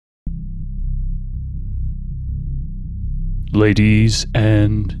Ladies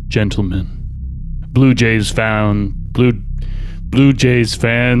and gentlemen, Blue Jays fans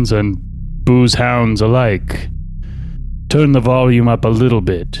and booze hounds alike, turn the volume up a little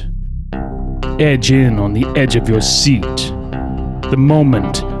bit. Edge in on the edge of your seat. The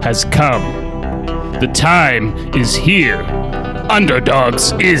moment has come. The time is here.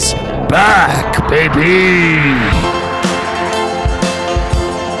 Underdogs is back, baby!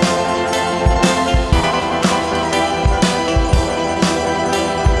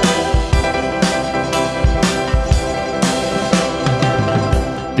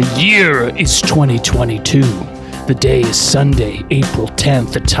 The year is 2022. The day is Sunday, April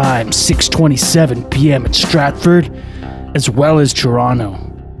 10th. The time, 6:27 p.m. at Stratford, as well as Toronto.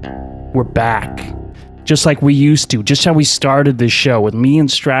 We're back. Just like we used to. Just how we started this show with me in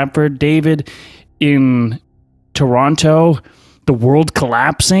Stratford, David in Toronto. The world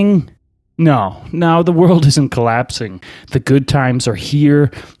collapsing? No, the world isn't collapsing. The good times are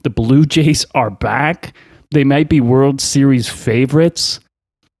here. The Blue Jays are back. They might be World Series favorites.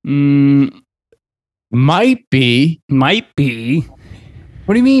 Might be. What do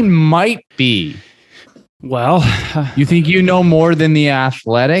you mean might be? Well, you think you know more than The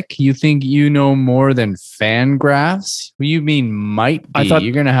Athletic? You think you know more than Fangraphs? What do you mean might be?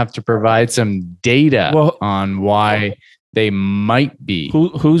 You're going to have to provide some data on why they might be.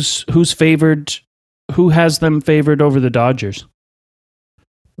 Who's favored? Who has them favored over the Dodgers?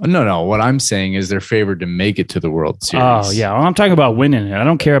 No. What I'm saying is they're favored to make it to the World Series. Oh, yeah. Well, I'm talking about winning it. I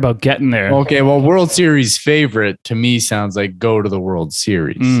don't care about getting there. Okay, well, World Series favorite to me sounds like go to the World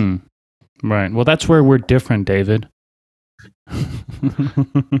Series. Right. Well, that's where we're different, David.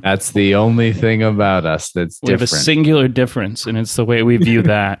 That's the only thing about us that's different. We have a singular difference, and it's the way we view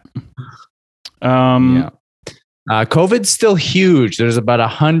that. Yeah. COVID's still huge. There's about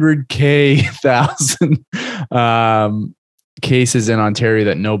 100,000 cases in Ontario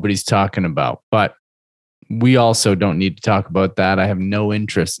that nobody's talking about, but we also don't need to talk about that. I have no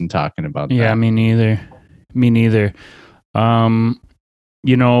interest in talking about that. Yeah, me neither.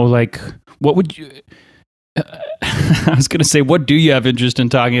 Like, what would you... I was going to say, what do you have interest in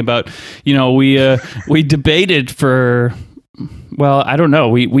talking about? We debated for... Well, I don't know.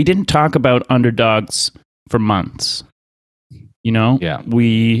 We didn't talk about underdogs for months. Yeah.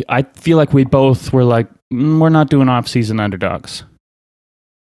 I feel like we both were like, we're not doing off-season underdogs.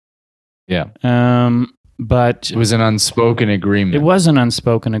 Yeah. But it was an unspoken agreement. It was an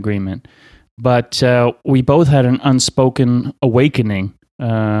unspoken agreement. But we both had an unspoken awakening.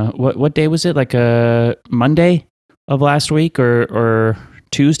 What day was it? Like a Monday of last week or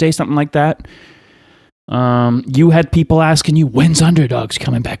Tuesday, something like that. You had people asking you, when's Underdogs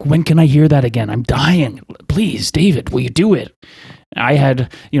coming back? When can I hear that again? I'm dying. Please, David, will you do it? I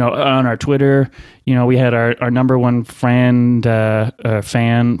had, on our Twitter, we had our number one friend, Brad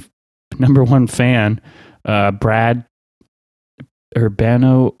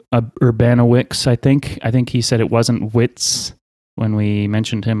Urbanowicz, I think he said it wasn't Witz when we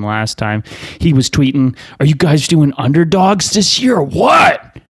mentioned him last time. He was tweeting, are you guys doing Underdogs this year or what?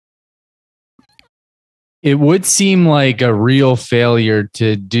 It would seem like a real failure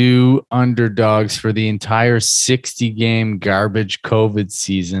to do Underdogs for the entire 60-game garbage COVID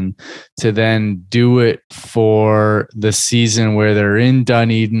season, to then do it for the season where they're in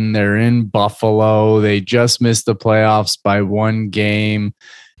Dunedin, they're in Buffalo, they just missed the playoffs by one game,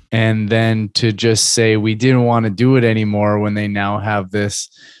 and then to just say we didn't want to do it anymore when they now have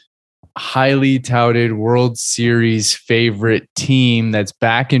this highly touted World Series favorite team that's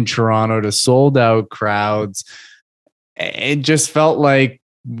back in Toronto to sold out crowds. It just felt like,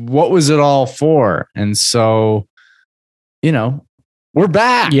 what was it all for? And so, we're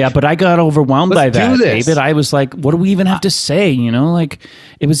back. Yeah, but I got overwhelmed by that, David. I was like, what do we even have to say? Like,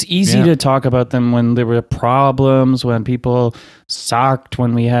 it was easy to talk about them when there were problems, when people sucked,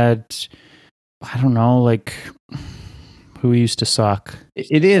 when we had, I don't know, like, who used to suck.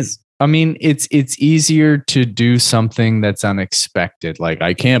 It is. I mean, it's easier to do something that's unexpected. Like,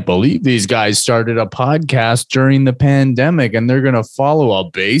 I can't believe these guys started a podcast during the pandemic and they're going to follow a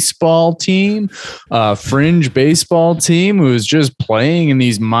baseball team, a fringe baseball team who's just playing in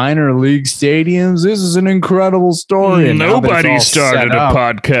these minor league stadiums. This is an incredible story. And nobody started a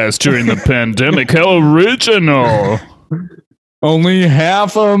podcast during the pandemic. How original. Only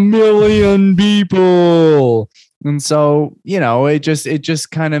 500,000 people. And so, it just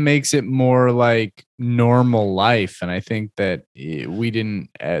kind of makes it more like normal life. And I think that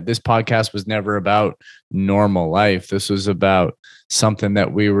this podcast was never about normal life. This was about something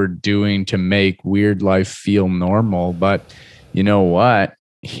that we were doing to make weird life feel normal. But you know what?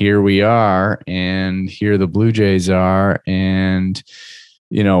 here we are, and here the Blue Jays are, and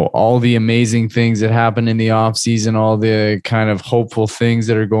all the amazing things that happen in the offseason, all the kind of hopeful things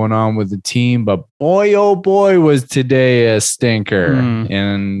that are going on with the team. But boy, oh boy, was today a stinker.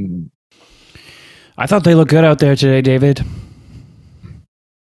 And I thought they looked good out there today, David.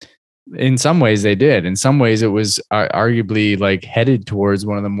 In some ways they did. In some ways it was arguably like headed towards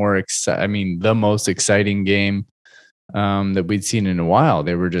one of the more the most exciting game that we'd seen in a while.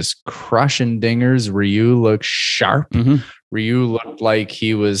 They were just crushing dingers. Ryu looked sharp. Ryu looked like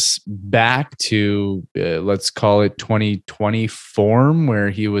he was back to, let's call it 2020 form, where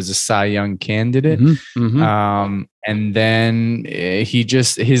he was a Cy Young candidate. And then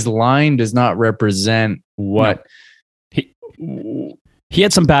his line does not represent what he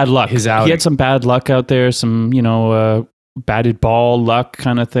had some bad luck. He had some bad luck out there, some, batted ball luck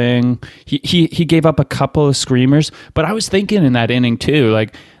kind of thing. He gave up a couple of screamers, but I was thinking in that inning too,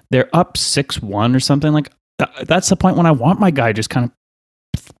 like they're up 6-1 or something. Like that's the point when I want my guy just kind of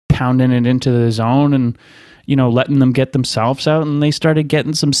pounding it into the zone and, letting them get themselves out. And they started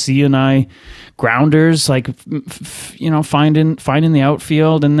getting some C&I grounders, like, finding the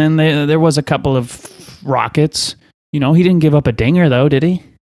outfield. And then there was a couple of rockets. He didn't give up a dinger though, did he?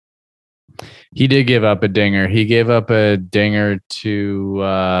 He did give up a dinger. He gave up a dinger to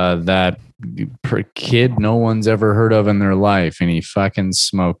that kid no one's ever heard of in their life, and he fucking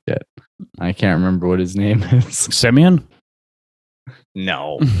smoked it. I can't remember what his name is. Simeon?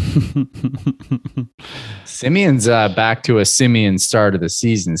 No. Simeon's back to a Simeon start of the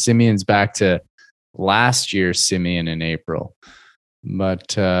season. Simeon's back to last year's Simeon in April.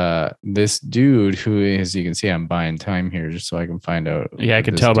 But this dude who, as you can see, I'm buying time here just so I can find out. Yeah, I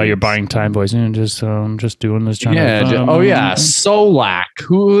can tell by your buying time voice. And I'm just doing this. Solak.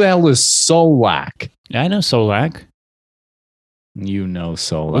 Who the hell is Solak? Yeah, I know Solak. You know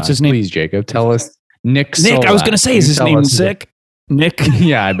Solak. What's his name? Please, Jacob, tell us. Nick Solak. I was going to say, is his name Sick? Nick?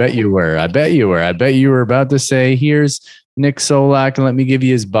 Yeah, I bet you were. I bet you were about to say, here's Nick Solak, and let me give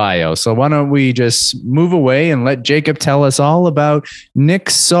you his bio. So why don't we just move away and let Jacob tell us all about Nick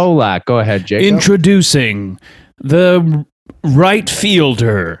Solak. Go ahead, Jacob. Introducing the right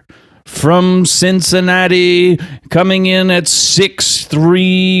fielder from Cincinnati, coming in at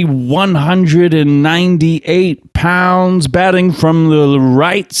 6'3", 198 pounds, batting from the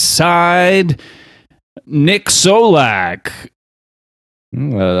right side, Nick Solak.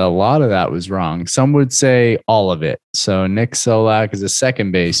 A lot of that was wrong. Some would say all of it. So Nick Solak is a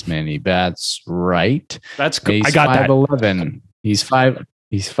second baseman. He bats right. That's good. I got 5'11". He's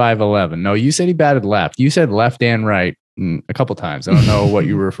 5'11". No, you said he batted left. You said left and right a couple times. I don't know what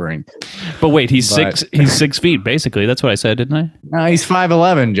you were referring to. But wait, he's 6 feet basically. That's what I said, didn't I? No, he's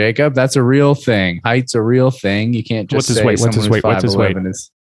 5'11", Jacob. That's a real thing. Height's a real thing. You can't just say What's his weight? What's his weight?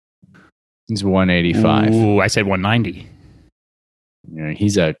 He's 185. Ooh, I said 190.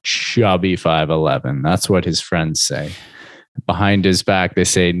 He's a chubby 5'11". That's what his friends say. Behind his back, they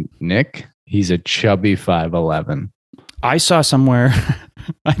say, Nick, he's a chubby 5'11". I saw somewhere,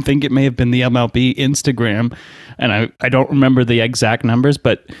 I think it may have been the MLB Instagram, and I don't remember the exact numbers,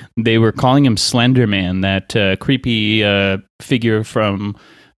 but they were calling him Slender Man, that creepy figure from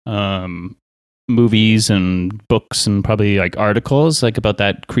movies and books and probably like articles like about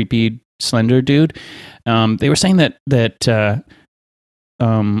that creepy slender dude. They were saying that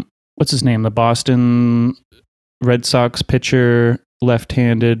what's his name? The Boston Red Sox pitcher,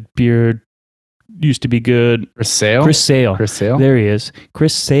 left-handed, beard, used to be good. Chris Sale? Chris Sale. There he is.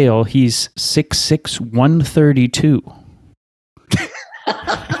 Chris Sale, he's 6'6", 132.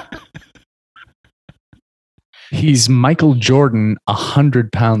 He's Michael Jordan,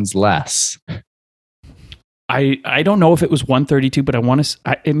 100 pounds less. I don't know if it was 132, but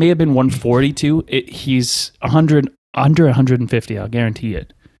it may have been 142. He's 100 under 150. I'll guarantee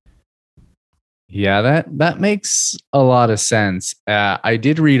it. Yeah, that makes a lot of sense. I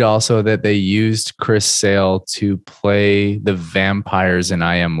did read also that they used Chris Sale to play the vampires in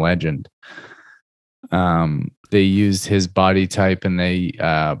I Am Legend. They used his body type and they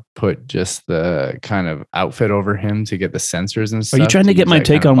put just the kind of outfit over him to get the sensors and stuff. Are you trying to get my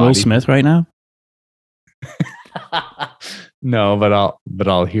take on Will Smith right now? No, but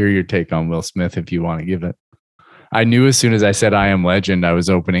I'll hear your take on Will Smith if you want to give it. I knew as soon as I said I Am Legend, I was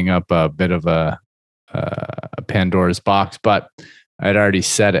opening up a bit of a Pandora's box, but I'd already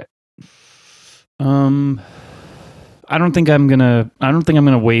said it. I don't think I'm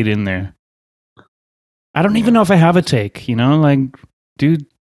gonna wade in there. I don't even know if I have a take, like,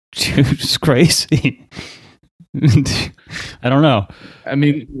 dude's crazy. I don't know. I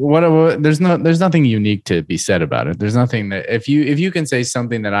mean, there's nothing unique to be said about it. There's nothing that if you can say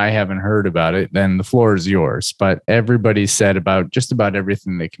something that I haven't heard about it, then the floor is yours. But everybody said about just about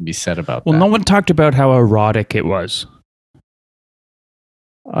everything that can be said about Well, that. no one talked about how erotic it was.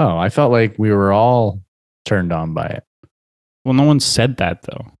 Oh, I felt like we were all turned on by it. Well, no one said that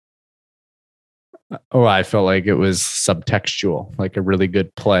though. Oh, I felt like it was subtextual, like a really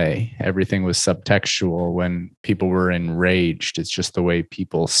good play. Everything was subtextual when people were enraged. It's just the way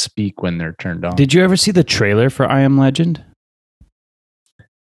people speak when they're turned on. Did you ever see the trailer for I Am Legend?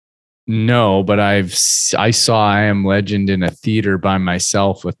 No, but I saw I Am Legend in a theater by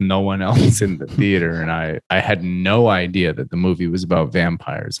myself with no one else in the theater, and I had no idea that the movie was about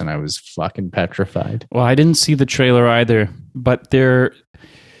vampires, and I was fucking petrified. Well, I didn't see the trailer either, but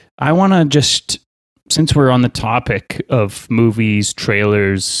I want to just, since we're on the topic of movies,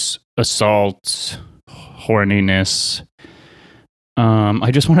 trailers, assaults, horniness,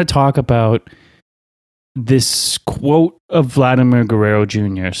 I just want to talk about this quote of Vladimir Guerrero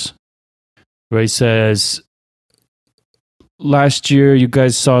Jr.'s, where he says, last year you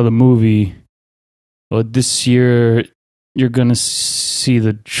guys saw the movie, well, this year you're going to see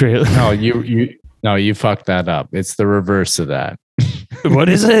the trailer. No, you fucked that up. It's the reverse of that. What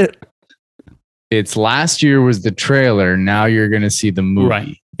is it? It's last year was the trailer. Now you're going to see the movie.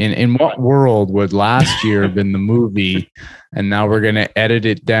 Right. In what world would last year have been the movie, and now we're going to edit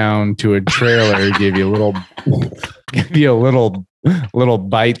it down to a trailer, give you a little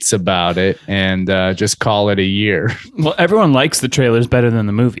bites about it, and just call it a year. Well, everyone likes the trailers better than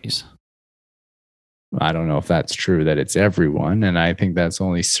the movies. I don't know if that's true that it's everyone, and I think that's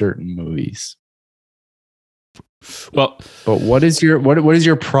only certain movies. Well, but what is your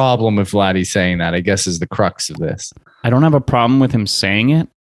problem with Vladdy saying that? I guess is the crux of this. I don't have a problem with him saying it,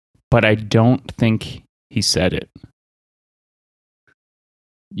 but I don't think he said it.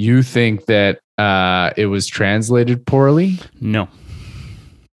 You think that it was translated poorly? No.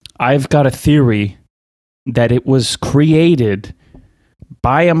 I've got a theory that it was created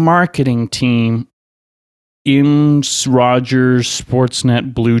by a marketing team in Rogers,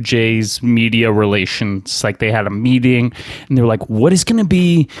 Sportsnet, Blue Jays media relations. Like they had a meeting and they were like, what is going to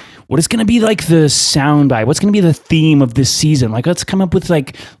be like the soundbite? What's going to be the theme of this season? Like, let's come up with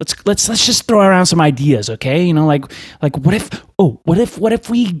like, let's just throw around some ideas. Okay. You know, like what if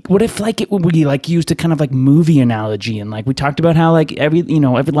we like used a kind of like movie analogy, and like we talked about how like every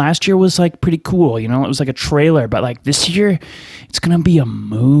last year was like pretty cool. You know, it was like a trailer, but like this year it's going to be a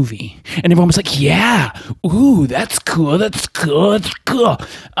movie. And everyone was like, yeah, ooh, that's cool.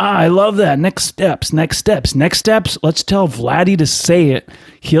 I love that. Next steps. Let's tell Vladdy to say it.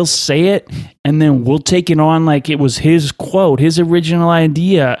 He'll say it, and then we'll take it on like it was his quote, his original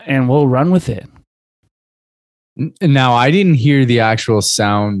idea, and we'll run with it. Now, I didn't hear the actual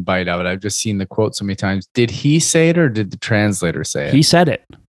sound bite of it. I've just seen the quote so many times. Did he say it or did the translator say it? He said it.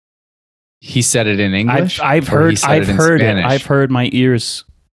 He said it in English? I've heard it. I've heard my ears.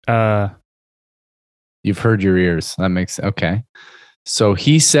 You've heard your ears. That makes okay. So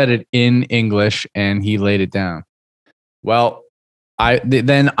he said it in English and he laid it down. Well,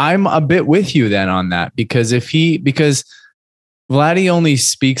 then I'm a bit with you then on that, because Vladdy only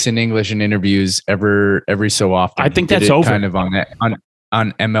speaks in English in interviews every so often. I think that's over. Kind of on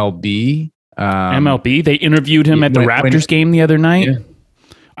MLB. MLB. They interviewed him at the Raptors game the other night. Yeah.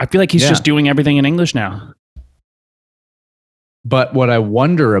 I feel like he's just doing everything in English now. But what I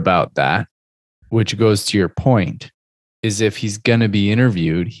wonder about that, which goes to your point, is if he's going to be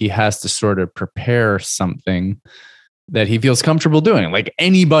interviewed, he has to sort of prepare something that he feels comfortable doing, like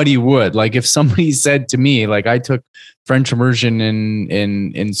anybody would. Like if somebody said to me, like I took French immersion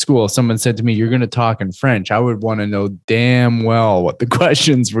in school, someone said to me, you're going to talk in French, I would want to know damn well what the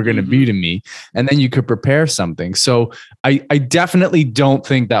questions were going to be to me. And then you could prepare something. So I definitely don't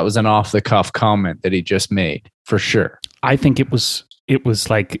think that was an off the cuff comment that he just made, for sure. I think it was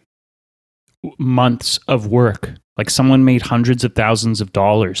like months of work. Like someone made hundreds of thousands of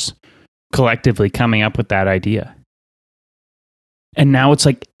dollars collectively coming up with that idea. And now it's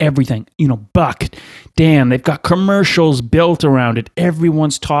like everything, Buck, damn, they've got commercials built around it.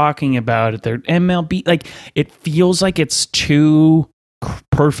 Everyone's talking about it. They're MLB. Like it feels like it's too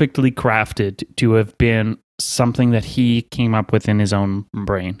perfectly crafted to have been something that he came up with in his own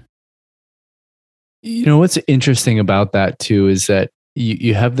brain. You know, what's interesting about that too, is that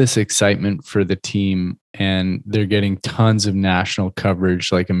you have this excitement for the team and they're getting tons of national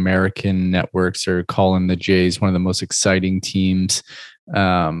coverage. Like American networks are calling the Jays one of the most exciting teams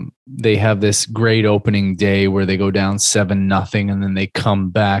They have this great opening day where they go down 7-0 and then they come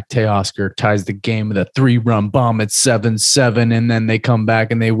back. Teoscar ties the game with a 3-run bomb at 7-7, and then they come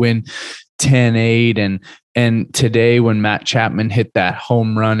back and they win 10-8. And today when Matt Chapman hit that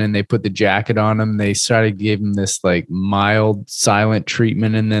home run and they put the jacket on him, they started to give him this like mild silent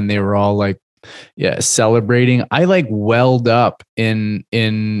treatment, and then they were all like, yeah, celebrating. I like welled up in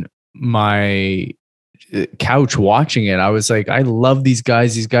my couch watching it. I was like, I love these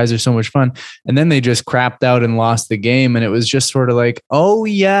guys. These guys are so much fun. And then they just crapped out and lost the game. And it was just sort of like, oh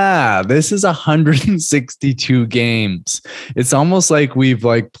yeah, this is 162 games. It's almost like we've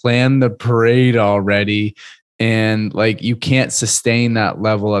like planned the parade already. And like, you can't sustain that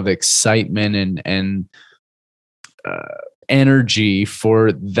level of excitement and energy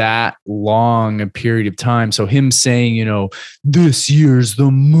for that long a period of time. So him saying, you know, this year's the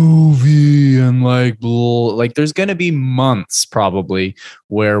movie, and like there's going to be months probably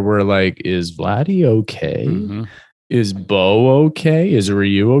where we're like, is Vladdy okay? Mm-hmm. Is Bo okay? Is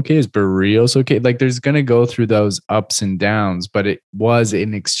Ryu okay? Is Barrios okay? Like there's going to go through those ups and downs, but it was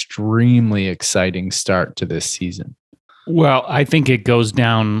an extremely exciting start to this season. Well, I think it goes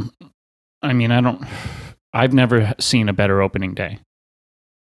down. I mean, I've never seen a better opening day.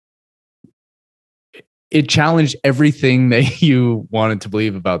 It challenged everything that you wanted to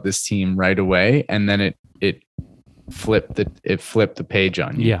believe about this team right away, and then it flipped the page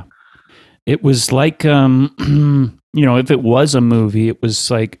on you. Yeah, it was like you know, if it was a movie, it was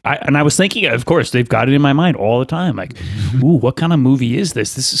like, I was thinking, of course, they've got it in my mind all the time. Like, ooh, what kind of movie is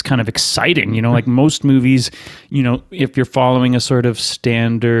this? This is kind of exciting. You know, like most movies, you know, if you're following a sort of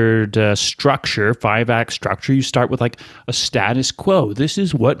standard structure, 5-act structure, you start with like a status quo. This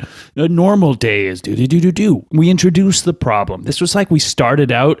is what a normal day is. Do. We introduce the problem. This was like we started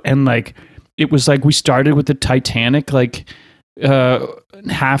out and like, it was like we started with the Titanic, like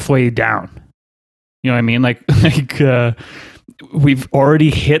halfway down. You know what I mean? Like we've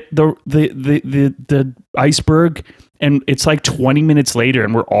already hit the iceberg, and it's like 20 minutes later,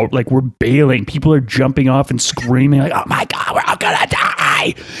 and we're bailing. People are jumping off and screaming like, "Oh my God, we're all gonna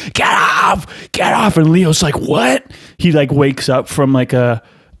die! Get off!" And Leo's like, "What?" He like wakes up from like a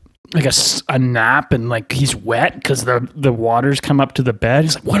nap, and like he's wet because the water's come up to the bed.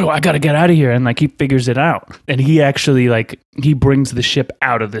 He's like, "What do I gotta get out of here?" And like he figures it out, and he actually like he brings the ship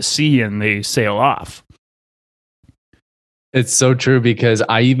out of the sea, and they sail off. It's so true, because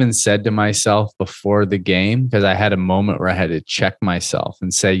I even said to myself before the game, because I had a moment where I had to check myself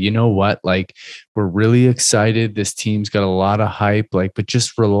and say, you know what, like we're really excited. This team's got a lot of hype, like, but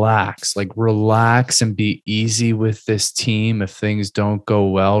just relax and be easy with this team. If things don't go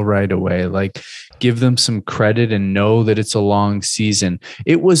well right away, like give them some credit and know that it's a long season.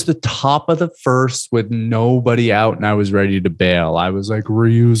 It was the top of the first with nobody out, and I was ready to bail. I was like,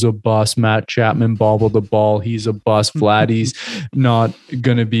 Ryu's a bust. Matt Chapman bobbled the ball. He's a bust. Vladdy's not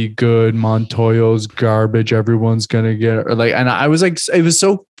gonna be good. Montoyo's garbage. Everyone's gonna get like, and I was like, it was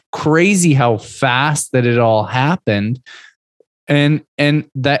so crazy how fast that it all happened, and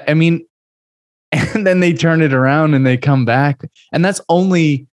that, I mean, and then they turn it around and they come back, and that's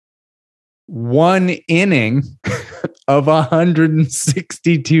only one inning of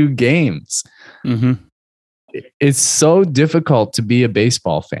 162 games. Mm-hmm. It's so difficult to be a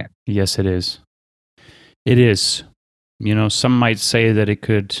baseball fan. Yes, it is. It is. You know, some might say that it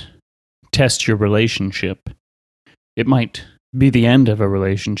could test your relationship. It might be the end of a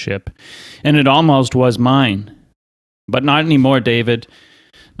relationship. And it almost was mine. But not anymore, David.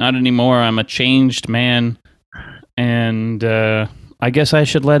 Not anymore. I'm a changed man. And I guess I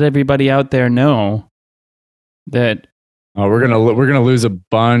should let everybody out there know that... Oh, we're gonna lose a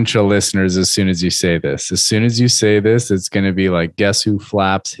bunch of listeners as soon as you say this. As soon as you say this, it's gonna be like, guess who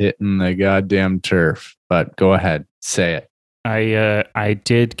flaps hitting the goddamn turf? But go ahead, say it. I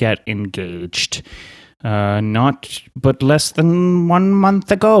did get engaged, not but less than 1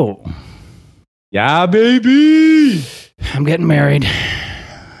 month ago. Yeah, baby. I'm getting married.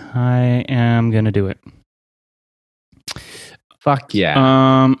 I am gonna do it. Fuck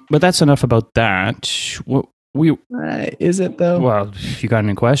yeah. But that's enough about that. What we is it though? Well, if you got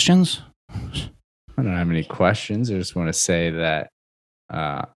any questions? I don't have any questions. I just want to say that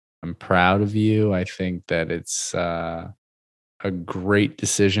I'm proud of you. I think that it's a great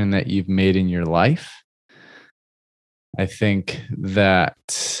decision that you've made in your life. I think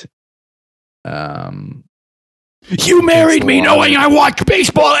that you married me knowing I watch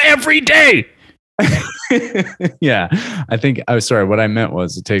baseball every day. Yeah, I think I was sorry. What I meant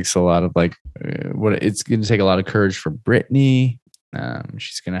was it takes a lot of like it's going to take a lot of courage for Brittany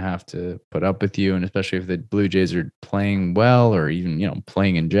She's going to have to put up with you. And especially if the Blue Jays are playing well, or even,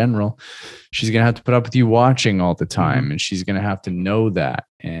 playing in general, she's going to have to put up with you watching all the time. And she's going to have to know that.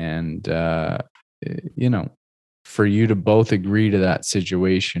 And, for you to both agree to that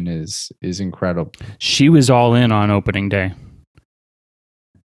situation is incredible. She was all in on opening day.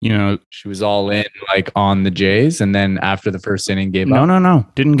 She was all in on the Jays, and then after the first inning gave up. No.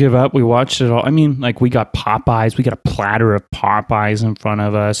 Didn't give up. We watched it all. I mean, we got Popeyes. We got a platter of Popeyes in front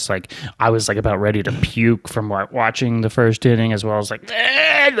of us. I was about ready to puke from watching the first inning, as well as the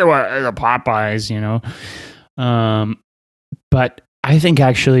Popeyes, But I think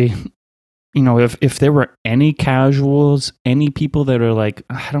actually, if there were any casuals, any people that are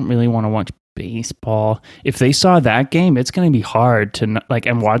I don't really want to watch baseball, if they saw that game, it's going to be hard to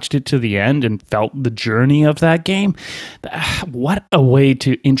and watched it to the end and felt the journey of that game. What a way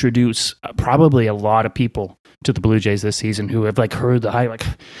to introduce probably a lot of people to the Blue Jays this season who have heard the hype,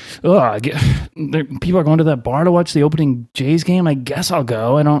 people are going to that bar to watch the opening Jays game. I guess I'll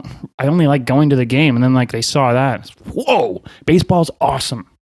go. I only like going to the game. And then they saw that. Whoa, baseball's awesome.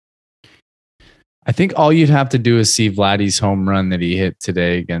 I think all you'd have to do is see Vladdy's home run that he hit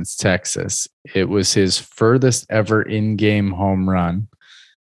today against Texas. It was his furthest ever in-game home run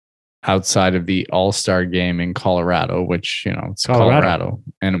outside of the All-Star game in Colorado, which, it's Colorado.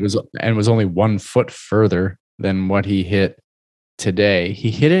 And it was only 1 foot further than what he hit today.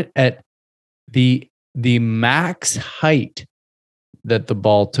 He hit it at the max height that the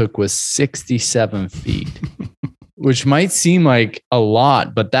ball took was 67 feet. Which might seem like a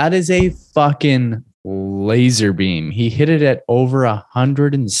lot, but that is a fucking laser beam. He hit it at over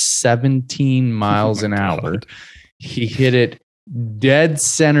 117 miles an hour. He hit it dead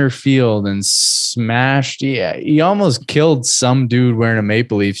center field and smashed. Yeah, he almost killed some dude wearing a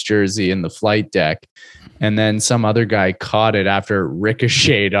Maple Leafs jersey in the flight deck. And then some other guy caught it after it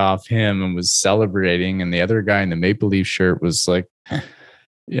ricocheted off him and was celebrating. And the other guy in the Maple Leaf shirt was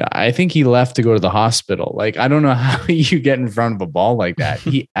yeah, I think he left to go to the hospital. I don't know how you get in front of a ball like that.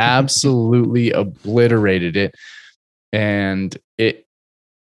 He absolutely obliterated it. And it,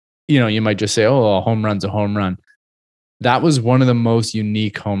 you might just say, oh, a home run's a home run. That was one of the most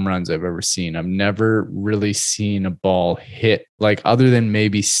unique home runs I've ever seen. I've never really seen a ball hit other than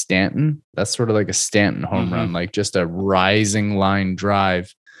maybe Stanton. That's sort of like a Stanton home run, just a rising line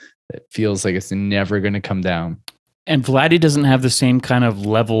drive that feels like it's never going to come down. And Vladdy doesn't have the same kind of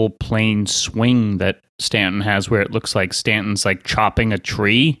level plane swing that Stanton has, where it looks like Stanton's chopping a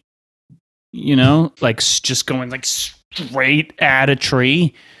tree, just going straight at a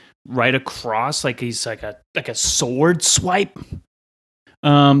tree, right across, he's like a sword swipe.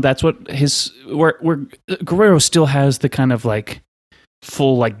 That's what where Guerrero still has the kind of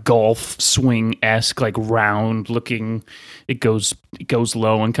full golf swing-esque, round looking. It goes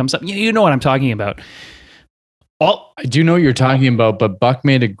low and comes up. You know what I'm talking about. I do know what you're talking about, but Buck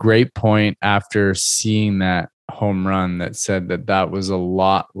made a great point after seeing that home run that said that was a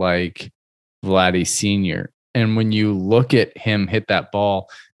lot like Vladdy Sr. And when you look at him hit that ball,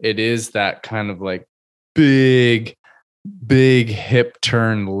 it is that kind of big hip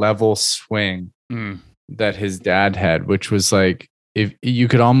turn level swing that his dad had, which was if you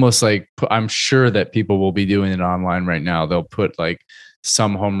could almost I'm sure that people will be doing it online right now. They'll put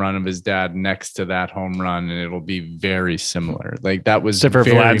some home run of his dad next to that home run, and it'll be very similar. That was very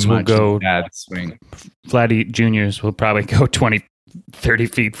Vlad's much will go dad's swing. Vladdy Juniors will probably go 20, 30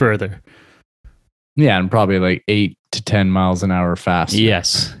 feet further. Yeah, and probably 8 to 10 miles an hour faster.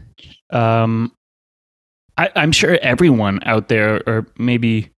 Yes. I'm sure everyone out there, or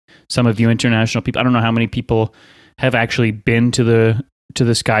maybe some of you international people, I don't know how many people have actually been to the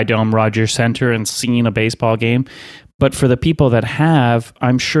Sky Dome Rogers Center and seen a baseball game. But for the people that have,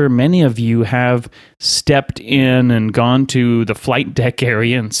 I'm sure many of you have stepped in and gone to the flight deck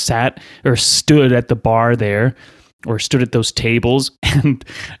area and sat or stood at the bar there, or stood at those tables, and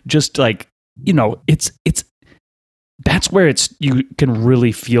just it's that's where you can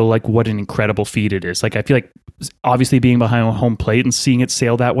really feel what an incredible feat it is. I feel obviously being behind a home plate and seeing it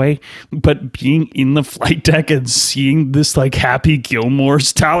sail that way, but being in the flight deck and seeing this Happy Gilmore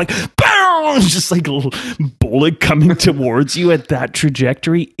style, just a little bullet coming towards you at that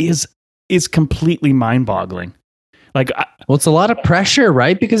trajectory is completely mind-boggling. Well, it's a lot of pressure,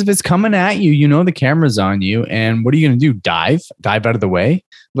 right? Because if it's coming at you, the camera's on you, and what are you going to do? Dive out of the way?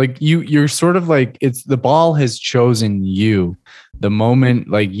 You're sort of it's the ball has chosen you. The moment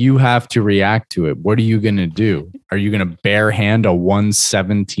you have to react to it. What are you going to do? Are you going to bare hand a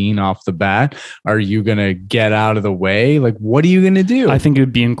 117 off the bat? Are you going to get out of the way? What are you going to do? I think it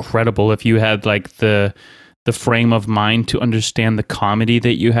would be incredible if you had the the frame of mind to understand the comedy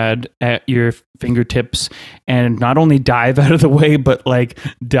that you had at your fingertips and not only dive out of the way, but like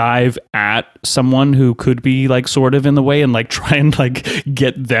dive at someone who could be like sort of in the way and like try and like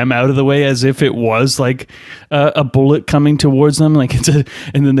get them out of the way as if it was like a bullet coming towards them. Like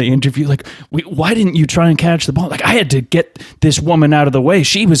and then they interview like, why didn't you try and catch the ball? Like, I had to get this woman out of the way.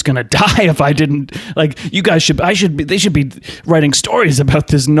 She was going to die if I didn't. Like, you guys they should be writing stories about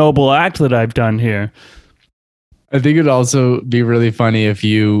this noble act that I've done here. I think it'd also be really funny if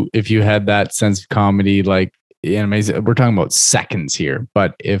you had that sense of comedy, like we're talking about seconds here,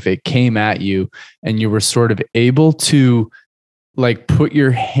 but if it came at you and you were sort of able to like put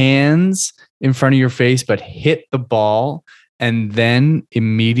your hands in front of your face, but hit the ball and then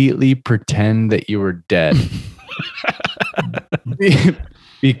immediately pretend that you were dead.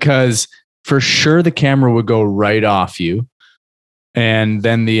 Because for sure the camera would go right off you. And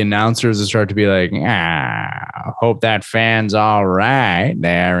then the announcers would start to be like, hope that fan's all right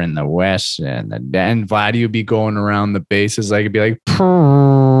there in the West. And Vladdy would be going around the bases. Like, it'd be like,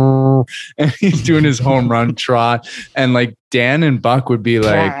 Purr. And he's doing his home run trot. And like Dan and Buck would be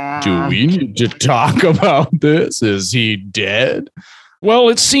like, do we need to talk about this? Is he dead? Well,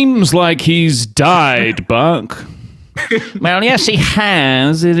 it seems like he's died, Buck. Well, yes, he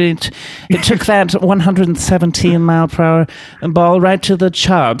has. It took that 117 mile per hour ball right to the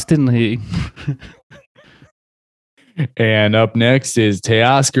chops, didn't he? And up next is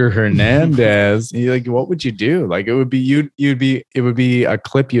Teoscar Hernandez. Like, what would you do? Like, it would be a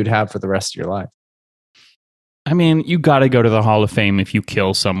clip you'd have for the rest of your life. I mean, you got to go to the Hall of Fame if you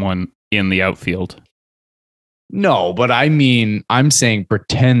kill someone in the outfield. No, but I mean, I'm saying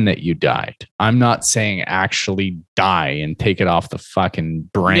pretend that you died. I'm not saying actually die and take it off the fucking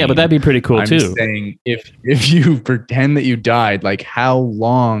brain. Yeah, but that'd be pretty cool too. I'm saying if you pretend that you died, like how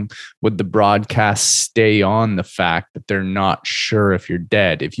long would the broadcast stay on the fact that they're not sure if you're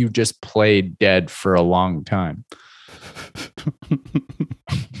dead if you just played dead for a long time?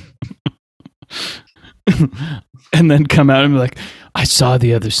 And then come out and be like, I saw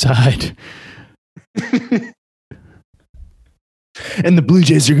the other side. And the Blue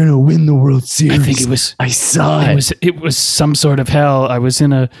Jays are going to win the World Series. I think it was. I saw it. It was some sort of hell. I was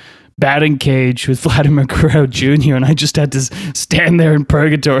in a batting cage with Vladimir Guerrero Jr. and I just had to stand there in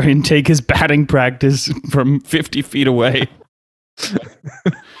purgatory and take his batting practice from 50 feet away.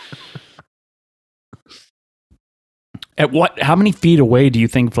 How many feet away do you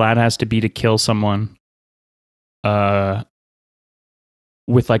think Vlad has to be to kill someone?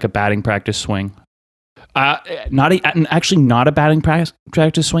 With like a batting practice swing. Not a batting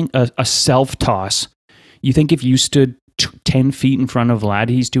practice swing, a self-toss. You think if you stood 10 feet in front of Vlad,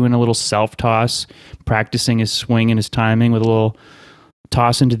 he's doing a little self-toss, practicing his swing and his timing with a little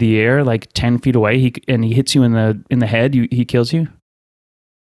toss into the air, like 10 feet away, and he hits you in the head, he kills you?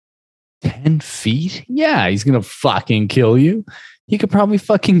 10 feet? Yeah, he's going to fucking kill you. He could probably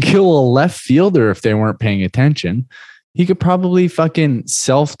fucking kill a left fielder if they weren't paying attention. He could probably fucking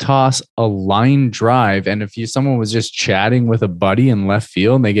self-toss a line drive. And if someone was just chatting with a buddy in left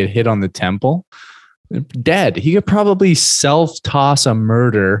field and they get hit on the temple, dead. He could probably self-toss a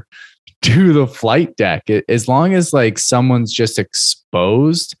murder to the flight deck. As long as like someone's just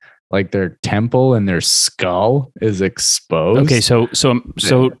exposed, like their temple and their skull is exposed. Okay, so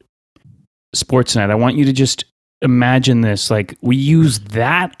Sportsnet, I want you to just imagine this, like we use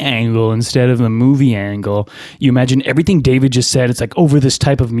that angle instead of the movie angle. You imagine everything David just said. It's like over this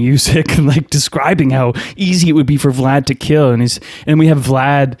type of music and like describing how easy it would be for Vlad to kill. And we have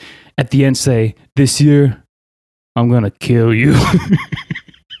Vlad at the end say, "This year, I'm going to kill you."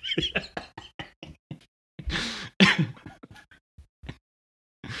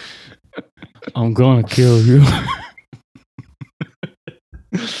 I'm going to kill you.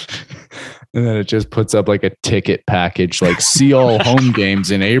 And then it just puts up like a ticket package, like see all home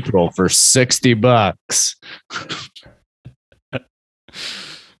games in April for $60.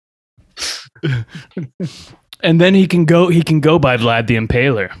 And then he can go by Vlad the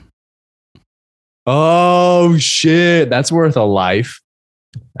Impaler. Oh shit. That's worth a life.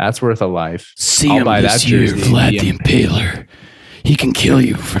 See him this year, Vlad the Impaler. He can kill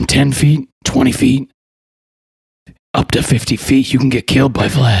you from 10 feet, 20 feet, up to 50 feet. You can get killed by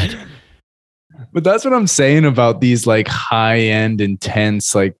Vlad. But that's what I'm saying about these like high-end,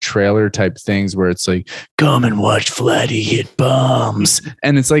 intense, like trailer type things where it's like, come and watch Vladdy hit bombs.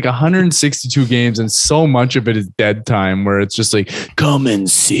 And it's like 162 games and so much of it is dead time where it's just like, come and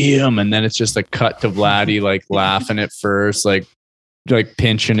see him. And then it's just a cut to Vladdy like laughing at first, like like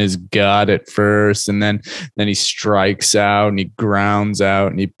pinching his gut at first, and then he strikes out and he grounds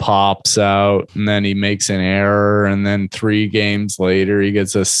out and he pops out, and then he makes an error, and then 3 games later he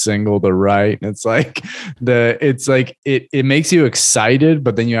gets a single to right. And it's like it makes you excited,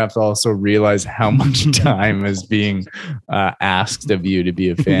 but then you have to also realize how much time is being asked of you to be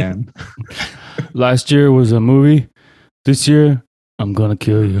a fan. Last year was a movie. This year, I'm gonna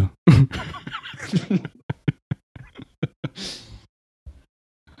kill you.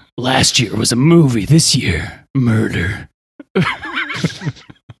 Last year was a movie. This year, murder.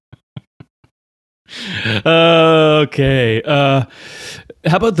 Okay. How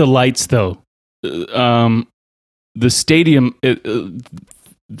about the lights, though? The stadium, the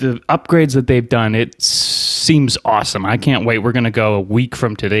upgrades that they've done, it seems awesome. I can't wait. We're going to go a week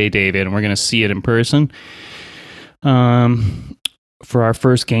from today, David, and we're going to see it in person. For our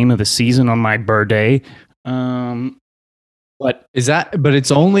first game of the season on my birthday. But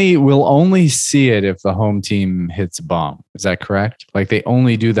we'll only see it if the home team hits a bomb. Is that correct? Like they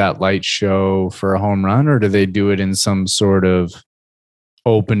only do that light show for a home run, or do they do it in some sort of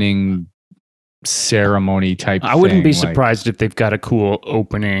opening ceremony type I wouldn't thing? be surprised if they've got a cool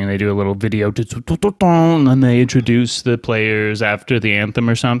opening. They do a little video and then they introduce the players after the anthem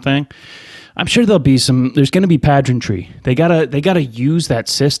or something. I'm sure there'll be there's going to be pageantry. They gotta use that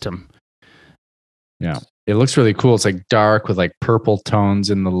system. Yeah. It looks really cool. It's like dark with like purple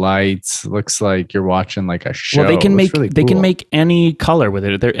tones in the lights. It looks like you're watching like a show. Well, they can make really they cool. can make any color with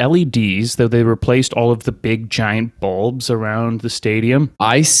it. They're LEDs, though they replaced all of the big giant bulbs around the stadium.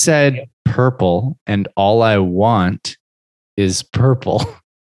 I said purple, and all I want is purple.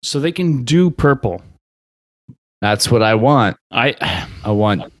 So they can do purple. That's what I want. I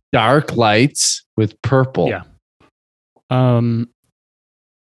want dark lights with purple. Yeah.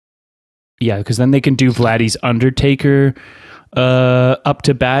 Yeah, because then they can do Vladdy's Undertaker up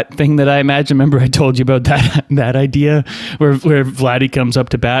to bat thing that I imagine. Remember I told you about that idea where Vladdy comes up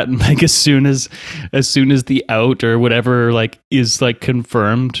to bat, and like as soon as the out or whatever like is like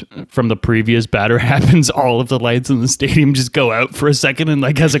confirmed from the previous batter happens, all of the lights in the stadium just go out for a second, and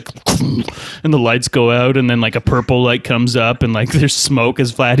like has a and the lights go out, and then like a purple light comes up, and like there's smoke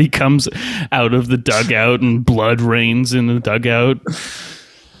as Vladdy comes out of the dugout, and blood rains in the dugout.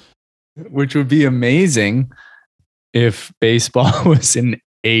 Which would be amazing if baseball was an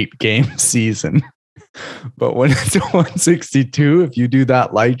 8-game season. But when it's 162, if you do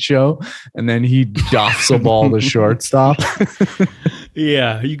that light show and then he doffs a ball to shortstop.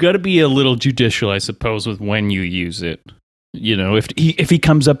 Yeah, you got to be a little judicial, I suppose, with when you use it. You know, if he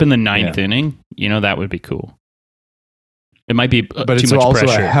comes up in the 9th inning, you know, that would be cool. It might be but too it's much also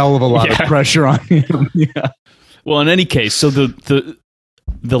pressure. a hell of a lot of pressure on him. Yeah. Well, in any case, so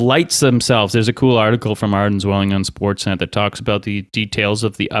the lights themselves, there's a cool article from Arden's Welling on Sportsnet that talks about the details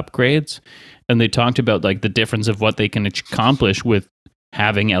of the upgrades. And they talked about like the difference of what they can accomplish with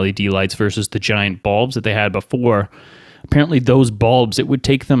having LED lights versus the giant bulbs that they had before. Apparently those bulbs, it would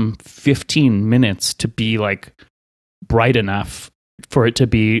take them 15 minutes to be like bright enough for it to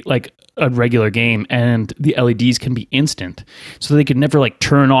be like a regular game, and the LEDs can be instant. So they could never like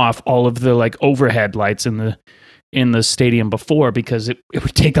turn off all of the like overhead lights in the stadium before, because it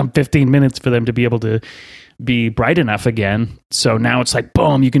would take them 15 minutes for them to be able to be bright enough again. So now it's like,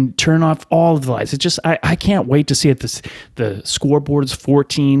 boom, you can turn off all of the lights. It's just, I can't wait to see it. The scoreboard's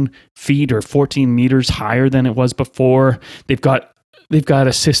 14 feet or 14 meters higher than it was before. They've got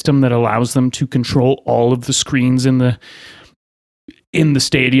a system that allows them to control all of the screens in the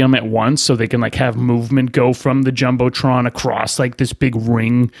stadium at once, so they can like have movement go from the Jumbotron across like this big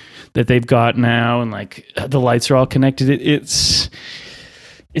ring that they've got now, and like the lights are all connected. It's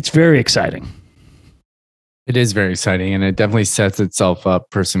very exciting. It is very exciting, and it definitely sets itself up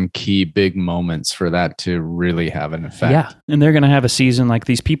for some key big moments for that to really have an effect. Yeah, and they're going to have a season like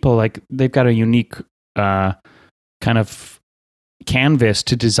these people, like they've got a unique kind of canvas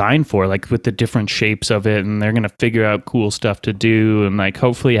to design for, like with the different shapes of it, and they're going to figure out cool stuff to do, and like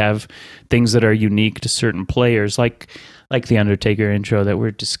hopefully have things that are unique to certain players, like the Undertaker intro that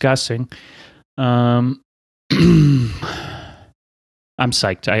we're discussing. I'm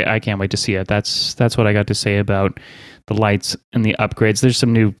psyched. I can't wait to see it. That's what I got to say about the lights and the upgrades. There's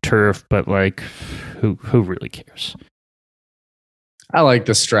some new turf, but like who really cares? I like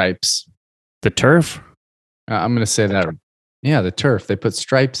the stripes. The turf? I'm going to say that. Yeah, the turf. They put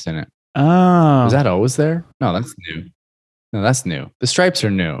stripes in it. Oh. Was that always there? No, that's new. No, that's new. The stripes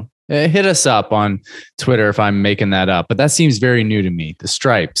are new. Hit us up on Twitter if I'm making that up, but that seems very new to me. The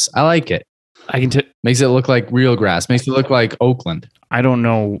stripes. I like it. I can makes it look like real grass. Makes it look like Oakland. I don't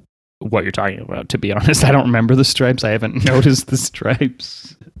know what you're talking about, to be honest. I don't remember the stripes. I haven't noticed the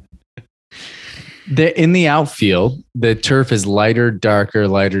stripes. In the outfield, the turf is lighter, darker,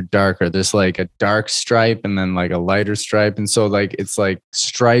 lighter, darker. There's like a dark stripe and then like a lighter stripe. And so like it's like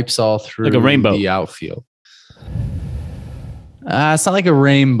stripes all through Like a rainbow. the outfield. It's not like a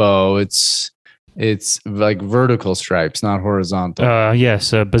rainbow. It's like vertical stripes, not horizontal.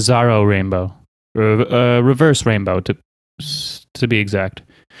 Yes, a bizarro rainbow. Reverse rainbow, to be exact.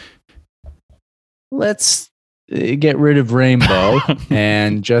 Let's get rid of rainbow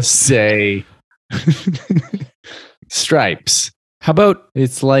and just say stripes. How about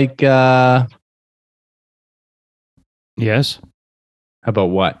it's like yes? How about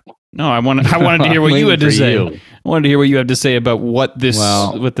what? No, I wanted to hear what you had to say. I wanted to hear what you had to say about what this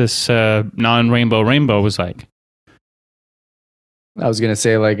non-rainbow rainbow was like. I was gonna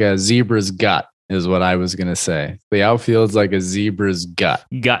say like a zebra's gut is what I was gonna say. The outfield's like a zebra's gut.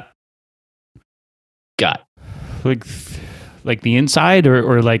 Gut. Like the inside,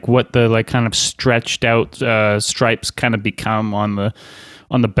 or like what the like kind of stretched out stripes kind of become on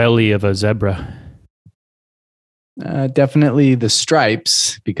the belly of a zebra. Definitely the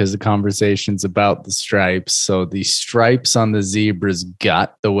stripes, because the conversation's about the stripes. So the stripes on the zebra's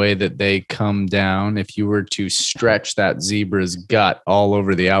gut, the way that they come down, if you were to stretch that zebra's gut all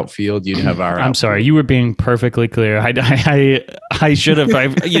over the outfield, you'd have our I'm sorry, you were being perfectly clear. I should have,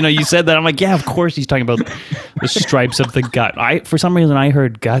 you said that. I'm like, yeah, of course he's talking about the stripes of the gut. For some reason I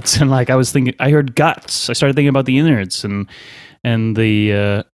heard guts, and like I heard guts. I started thinking about the innards and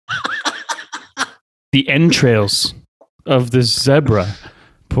the entrails of this zebra.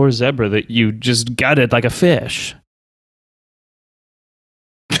 Poor zebra that you just gutted like a fish.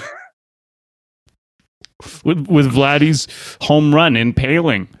 with Vladdy's home run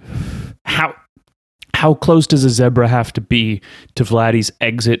impaling. How close does a zebra have to be to Vladdy's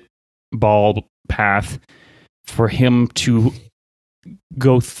exit ball path for him to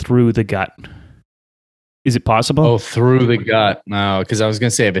go through the gut? Is it possible? Oh, through the gut. No, because I was going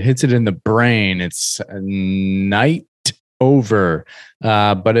to say, if it hits it in the brain, it's night over.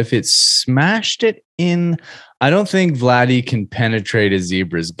 But if it smashed it in, I don't think Vladdy can penetrate a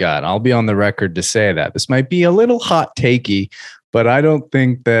zebra's gut. I'll be on the record to say that. This might be a little hot takey, but I don't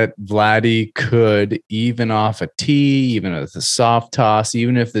think that Vladdy could, even off a tee, even with a soft toss,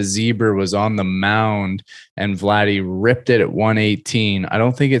 even if the zebra was on the mound and Vladdy ripped it at 118, I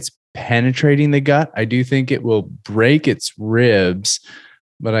don't think it's penetrating the gut. I do think it will break its ribs,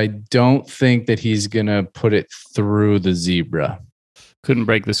 but I don't think that he's going to put it through the zebra. Couldn't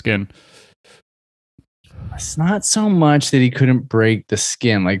break the skin. It's not so much that he couldn't break the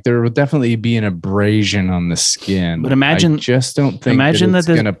skin. Like there will definitely be an abrasion on the skin. But imagine, I just don't think that it's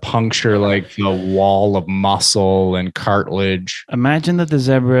going to puncture like the wall of muscle and cartilage. Imagine that the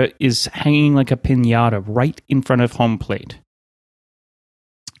zebra is hanging like a piñata right in front of home plate.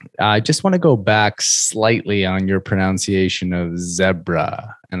 I just want to go back slightly on your pronunciation of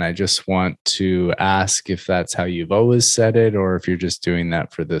zebra. And I just want to ask if that's how you've always said it, or if you're just doing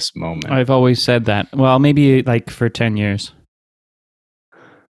that for this moment. I've always said that. Well, maybe like for 10 years.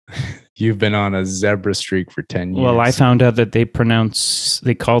 You've been on a zebra streak for 10 years. Well, I found out that they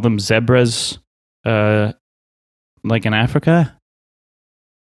call them zebras like in Africa.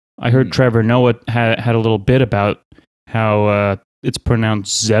 I heard Trevor Noah had a little bit about how it's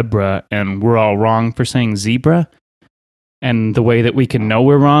pronounced zebra, and we're all wrong for saying zebra. And the way that we can know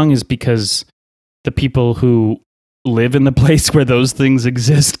we're wrong is because the people who live in the place where those things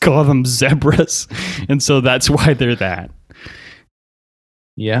exist call them zebras. And so that's why they're that.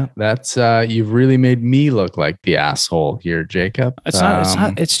 Yeah, that's you've really made me look like the asshole here, Jacob. It's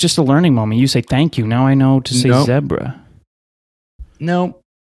not. It's just a learning moment. You say thank you. Now I know to say zebra. Nope.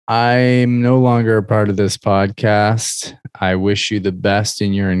 I'm no longer a part of this podcast. I wish you the best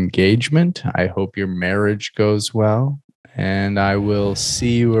in your engagement. I hope your marriage goes well, and I will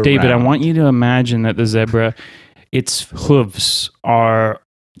see you around. David, I want you to imagine that the zebra, its hooves are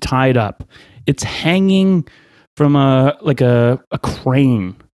tied up. It's hanging from a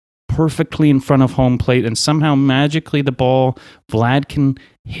crane perfectly in front of home plate, and somehow magically Vlad can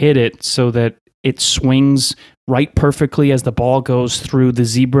hit it so that it swings right perfectly as the ball goes through. The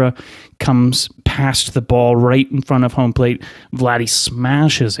zebra comes past the ball right in front of home plate. Vladdy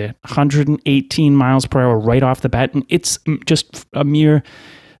smashes it 118 miles per hour right off the bat, and it's just a mere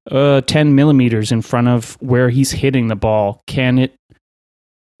 10 millimeters in front of where he's hitting the ball. Can it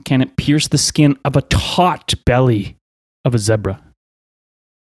pierce the skin of a taut belly of a zebra?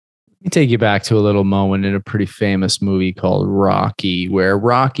 Let me take you back to a little moment in a pretty famous movie called Rocky, where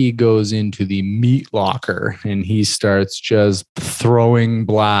Rocky goes into the meat locker and he starts just throwing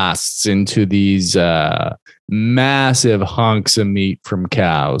blasts into these massive hunks of meat from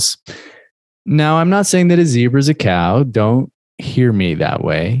cows. Now, I'm not saying that a zebra is a cow. Don't hear me that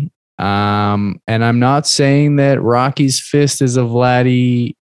way. And I'm not saying that Rocky's fist is a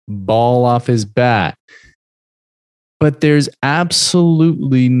Vladdy ball off his bat. But there's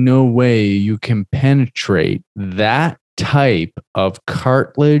absolutely no way you can penetrate that type of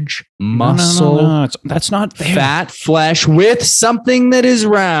cartilage, muscle, No. That's not fair. Fat flesh with something that is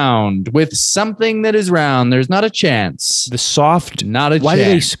round. There's not a chance. The soft. Not a Why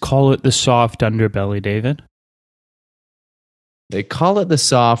chance. do they call it the soft underbelly, David? They call it the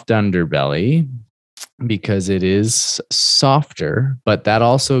soft underbelly because it is softer, but that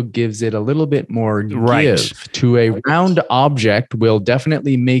also gives it a little bit more give to a round object. Will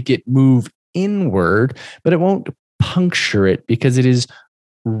definitely make it move inward, but it won't puncture it because it is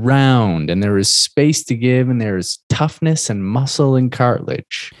round and there is space to give and there is toughness and muscle and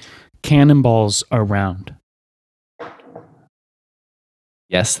cartilage. Cannonballs are round.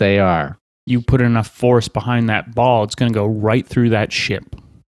 Yes, they are. You put enough force behind that ball, it's going to go right through that ship.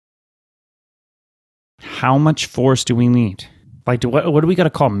 How much force do we need? Like, what do we got to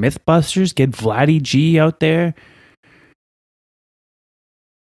call Mythbusters? Get Vladdy G out there?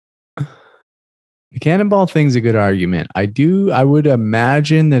 The cannonball thing's a good argument. I would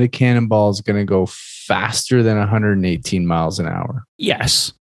imagine that a cannonball is going to go faster than 118 miles an hour.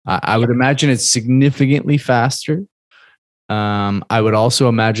 Yes. I would imagine it's significantly faster. I would also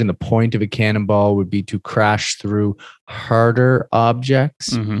imagine the point of a cannonball would be to crash through harder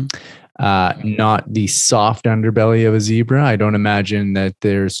objects. Mm-hmm. Not the soft underbelly of a zebra. I don't imagine that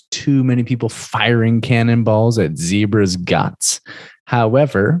there's too many people firing cannonballs at zebras' guts.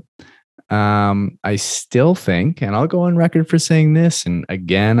 However, I still think, and I'll go on record for saying this, and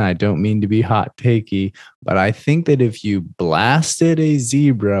again, I don't mean to be hot takey, but I think that if you blasted a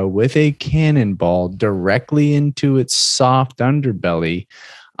zebra with a cannonball directly into its soft underbelly,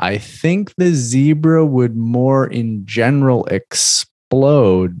 I think the zebra would more in general explode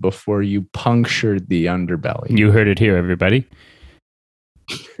before you punctured the underbelly. You heard it here, everybody.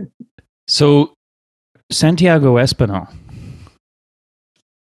 So, Santiago Espinal.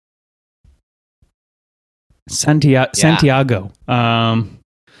 Santiago.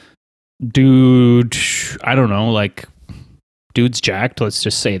 Dude, I don't know, like, dude's jacked, let's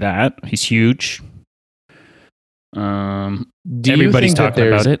just say that. He's huge. Everybody's talking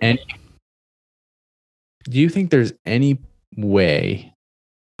about it. Do you think there's any way,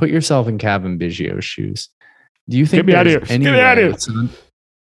 put yourself in Kevin Biggio's shoes, do you think there's any way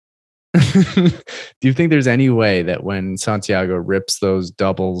do you think there's any way that when Santiago rips those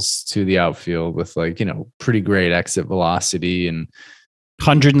doubles to the outfield with, like, you know, pretty great exit velocity and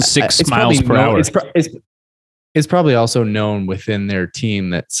 106 miles per hour, it's probably also known within their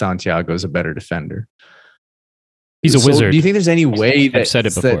team that Santiago is a better defender? He's a wizard. Do you think there's any way that, I've said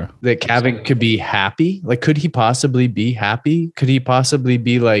it before, that Kevin could be happy? Like, could he possibly be happy? Could he possibly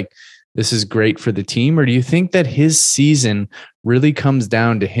be like, this is great for the team? Or do you think that his season really comes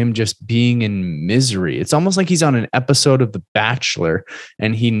down to him just being in misery? It's almost like he's on an episode of The Bachelor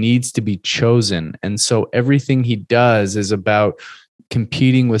and he needs to be chosen. And so everything he does is about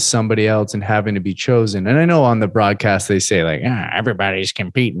competing with somebody else and having to be chosen. And I know on the broadcast they say, like, everybody's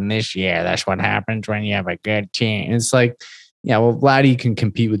competing this year. That's what happens when you have a good team. And it's like, yeah, well, Vladdy can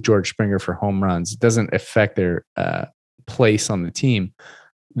compete with George Springer for home runs. It doesn't affect their place on the team.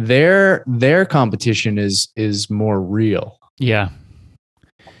 Their competition is more real. Yeah.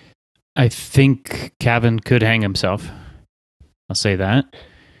 I think Kevin could hang himself. I'll say that.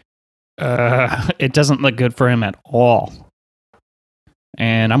 It doesn't look good for him at all.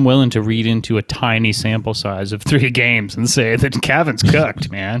 And I'm willing to read into a tiny sample size of 3 games and say that Kevin's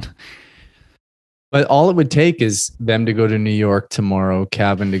cooked, man. But all it would take is them to go to New York tomorrow,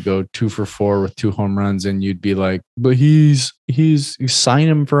 Kevin to go 2 for 4 with 2 home runs, and you'd be like, but you sign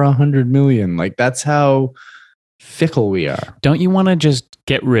him for $100 million. Like, that's how fickle we are. Don't you want to just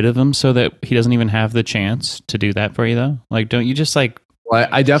get rid of him so that he doesn't even have the chance to do that for you, though? Like, don't you just like... Well,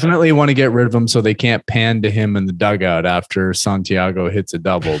 I definitely want to get rid of him so they can't pan to him in the dugout after Santiago hits a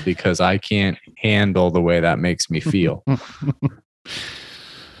double, because I can't handle the way that makes me feel.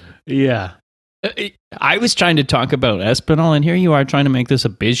 Yeah. I was trying to talk about Espinal, and here you are trying to make this a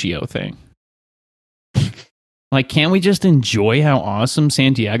Biggio thing. Like, can't we just enjoy how awesome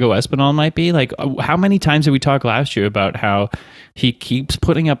Santiago Espinal might be? Like, how many times did we talk last year about how he keeps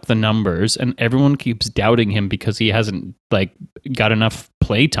putting up the numbers and everyone keeps doubting him because he hasn't, like, got enough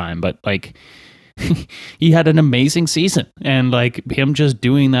play time, but like he had an amazing season, and like him just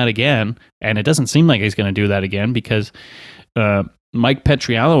doing that again, and it doesn't seem like he's going to do that again because Mike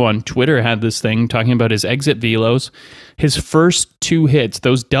Petriello on Twitter had this thing talking about his exit velos. His first 2 hits,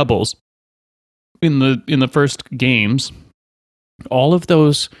 those doubles in the first games, all of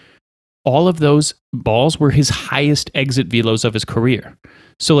those balls were his highest exit velos of his career.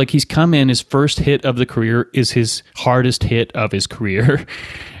 So like he's come in, his first hit of the career is his hardest hit of his career.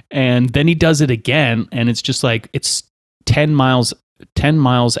 And then he does it again, and it's just like it's 10 miles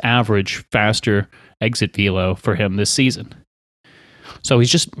average faster exit velo for him this season. So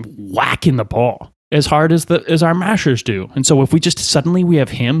he's just whacking the ball as hard as our mashers do. And so if we have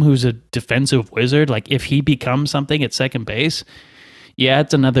him who's a defensive wizard, like if he becomes something at second base, yeah,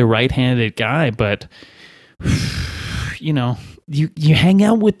 it's another right-handed guy, but you know, you hang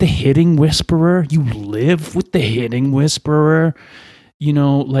out with the hitting whisperer, you live with the hitting whisperer. You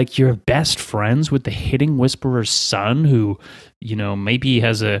know, like you're best friends with the hitting whisperer's son who, you know, maybe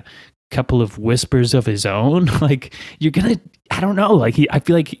has a couple of whispers of his own. Like you're going to, I don't know. Like I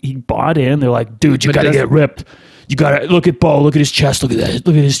feel like he bought in. They're like, dude, you got to get ripped. You got to look at Bo. Look at his chest. Look at that.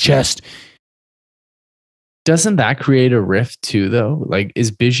 Look at his chest. Doesn't that create a rift too, though? Like,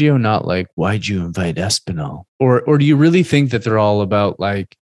 is Biggio not like, why'd you invite Espinal? Or do you really think that they're all about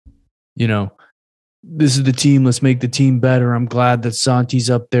like, you know, this is the team. Let's make the team better. I'm glad that Santi's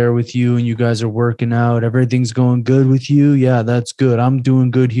up there with you and you guys are working out. Everything's going good with you. Yeah, that's good. I'm doing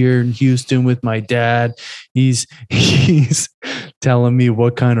good here in Houston with my dad. He's telling me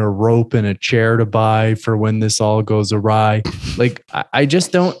what kind of rope and a chair to buy for when this all goes awry. Like, I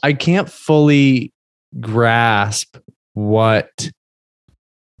can't fully grasp what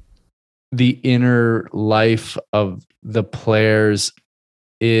the inner life of the players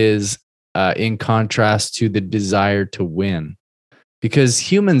is in contrast to the desire to win, because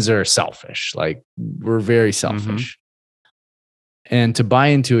humans are selfish. Like we're very selfish. And to buy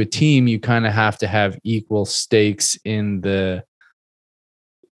into a team, you kind of have to have equal stakes in the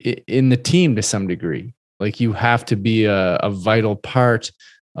team to some degree. Like you have to be a vital part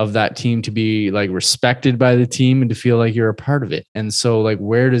of that team to be like respected by the team and to feel like you're a part of it. And so like,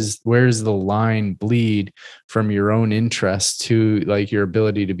 where does the line bleed from your own interest to like your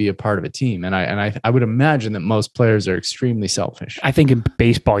ability to be a part of a team? And I would imagine that most players are extremely selfish. I think in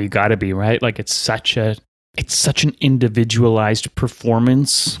baseball, you gotta be, right? Like it's such an individualized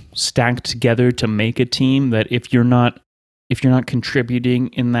performance stacked together to make a team that if you're not contributing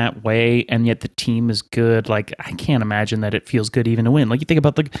in that way and yet the team is good, like I can't imagine that it feels good even to win. Like you think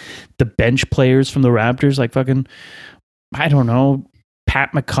about the bench players from the Raptors, like fucking, I don't know,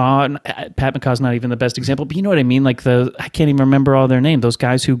 Pat McCaw. Pat McCaw's not even the best example, but you know what I mean? Like I can't even remember all their names. Those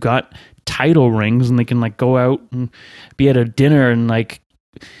guys who got title rings and they can like go out and be at a dinner and like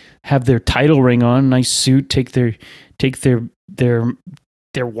have their title ring on, nice suit, take their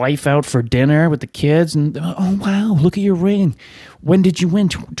wife out for dinner with the kids and, oh, wow, look at your ring. When did you win?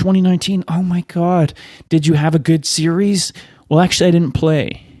 2019. Oh my God. Did you have a good series? Well, actually I didn't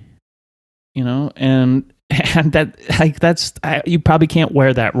play, you know, and that like, you probably can't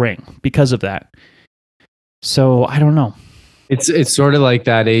wear that ring because of that. So I don't know. It's sort of like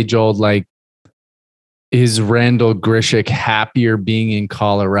that age old, like, is Randall Grichuk happier being in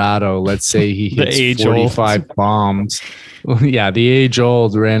Colorado? Let's say he hits 45 bombs. Yeah, the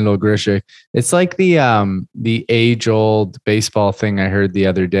age-old Randall Grichuk. It's like the age-old baseball thing I heard the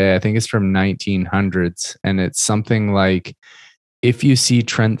other day. I think it's from 1900s, and it's something like, if you see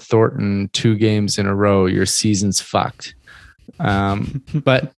Trent Thornton 2 games in a row, your season's fucked.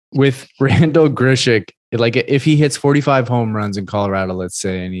 But with Randall Grichuk, like if he hits 45 home runs in Colorado, let's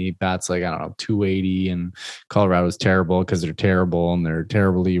say, and he bats like, I don't know, 280, and Colorado's terrible because they're terrible and they're a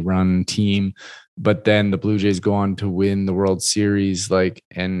terribly run team. But then the Blue Jays go on to win the World Series, like,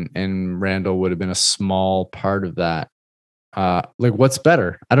 and Randall would have been a small part of that. Like, what's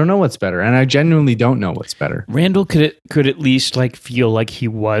better? I don't know what's better, and I genuinely don't know what's better. Randall could at least like feel like he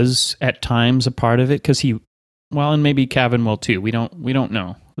was at times a part of it because well, and maybe Cavan will too. We don't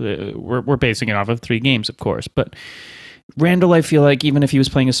know. We're basing it off of 3 games, of course, but Randall, I feel like even if he was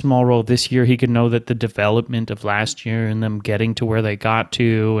playing a small role this year, he could know that the development of last year and them getting to where they got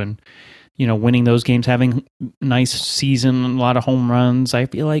to, and you know, winning those games, having nice season, a lot of home runs. I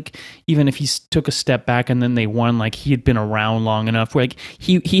feel like even if he took a step back and then they won, like he had been around long enough. Where, like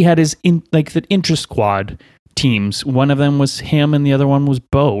he had his like the intra squad teams. One of them was him, and the other one was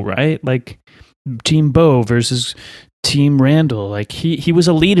Bo, right? Like Team Bo versus Team Randall. Like he was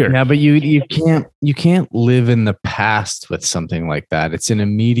a leader. Yeah, but you can't live in the past with something like that. It's an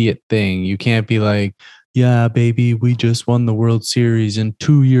immediate thing. You can't be like, yeah, baby, we just won the World Series, and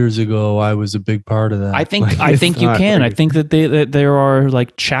 2 years ago, I was a big part of that. I think you can. I think that there are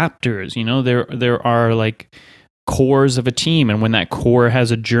like chapters. There are like cores of a team, and when that core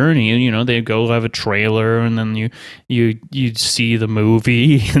has a journey, they go have a trailer, and then you see the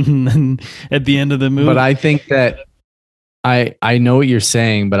movie, and then at the end of the movie. But I think that I know what you're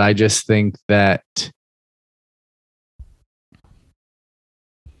saying, but I just think that.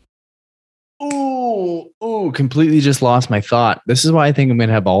 Oh, completely just lost my thought. This is why I think I'm going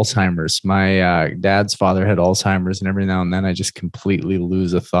to have Alzheimer's. My dad's father had Alzheimer's, and every now and then I just completely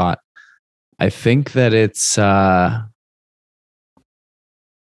lose a thought. I think that it's now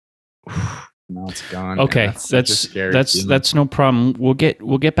it's gone. Okay, that's no problem. We'll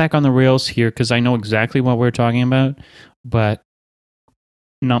get back on the rails here because I know exactly what we're talking about, but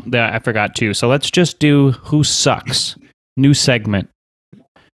no, I forgot to. So let's just do who sucks. New segment.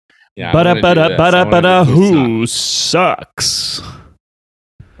 Yeah, who sucks?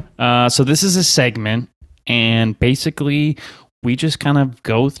 So this is a segment, and basically we just kind of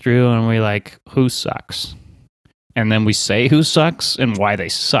go through and we like who sucks, and then we say who sucks and why they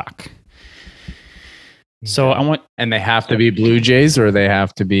suck. So and they have to be Blue Jays, or they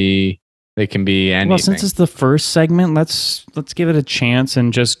can be anything. Well, since it's the first segment, let's give it a chance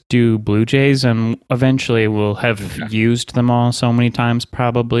and just do Blue Jays, and eventually we'll have used them all so many times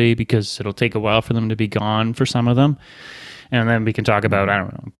probably because it'll take a while for them to be gone for some of them. And then we can talk about, I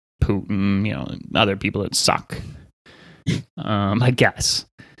don't know, Putin, other people that suck. I guess.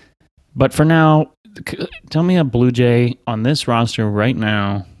 But for now, tell me a Blue Jay on this roster right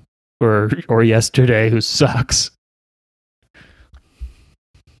now or yesterday who sucks.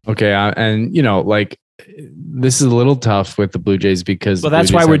 Okay, and this is a little tough with the Blue Jays because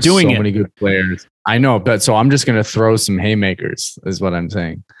that's why we're doing so many good players. I know, but so I'm just going to throw some haymakers, is what I'm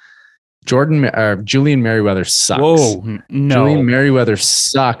saying. Julian Merryweather sucks. Whoa, no. Julian Merryweather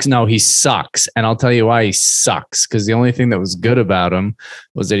sucks. No, he sucks, and I'll tell you why he sucks. Because the only thing that was good about him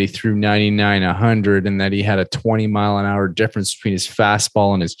was that he threw 99, 100, and that he had a 20-mile-an-hour difference between his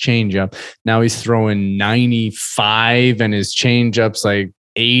fastball and his changeup. Now he's throwing 95, and his changeup's like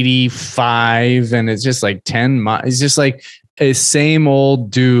 85, and it's just like 10 miles. It's just like a same old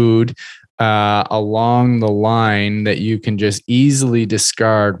dude along the line that you can just easily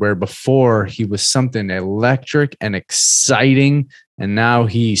discard, where before he was something electric and exciting, and now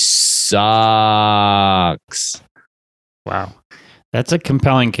he sucks. Wow. That's a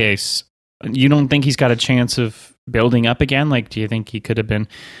compelling case. You don't think he's got a chance of building up again? Like, do you think he could have been,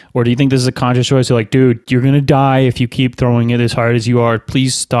 or do you think this is a conscious choice? You're like, dude, you're going to die if you keep throwing it as hard as you are.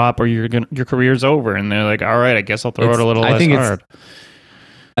 Please stop or your career's over. And they're like, all right, I guess I'll throw it a little less hard.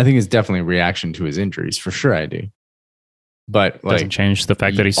 I think it's definitely a reaction to his injuries. For sure I do. But doesn't change the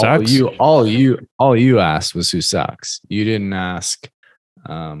fact that he sucks. All you asked was who sucks. You didn't ask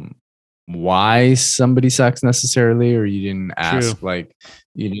why somebody sucks necessarily, or you didn't ask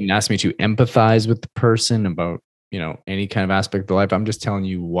you didn't ask me to empathize with the person about, any kind of aspect of the life. I'm just telling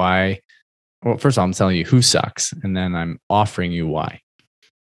you why. Well, first of all, I'm telling you who sucks, and then I'm offering you why.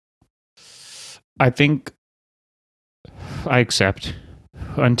 I think I accept.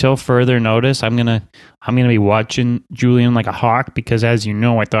 Until further notice, I'm gonna be watching Julian like a hawk because, as you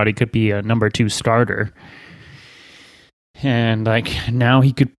know, I thought he could be a number 2 starter, and like now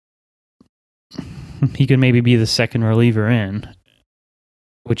he could maybe be the second reliever in.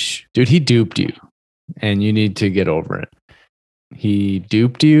 Which, dude, he duped you, and you need to get over it. He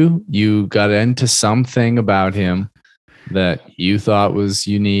duped you. You got into something about him that you thought was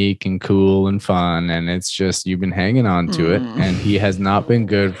unique and cool and fun, and it's just you've been hanging on to it, and he has not been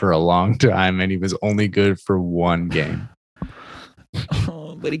good for a long time, and he was only good for one game.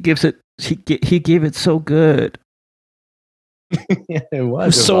 Oh, but he gave it so good. Yeah, it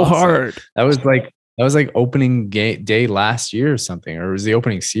was so awesome. hard. That was like opening day last year or something, or it was the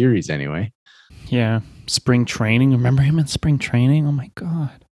opening series anyway. Yeah, spring training. Remember him in spring training? Oh my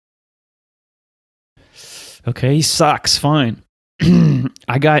God. Okay, he sucks. Fine.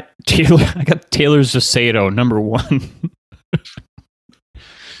 I got Taylor Zacedo, number 1.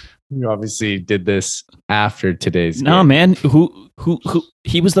 You obviously did this after today's game. No, man. Who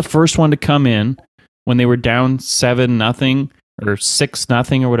he was the first one to come in when they were down 7-0 or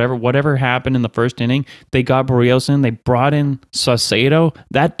 6-0 or whatever happened in the first inning. They got Barrios in. They brought in Zacedo.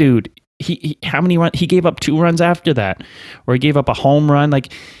 That dude, he how many runs? He gave up 2 runs after that, or he gave up a home run.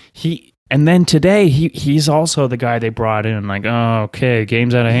 And then today, he's also the guy they brought in. Like, oh, okay,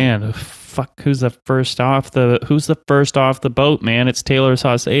 game's out of hand. Fuck, who's the first off the boat, man? It's Taylor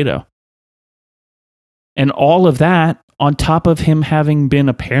Zacedo. And all of that on top of him having been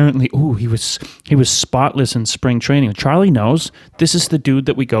apparently, he was spotless in spring training. Charlie knows this is the dude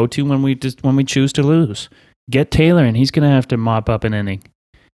that we go to when we choose to lose. Get Taylor, and he's going to have to mop up an inning.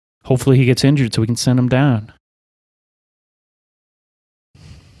 Hopefully he gets injured so we can send him down.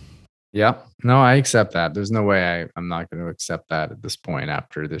 Yeah, no, I accept that. There's no way I'm not going to accept that at this point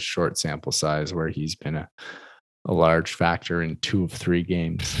after this short sample size where he's been a large factor in 2 of 3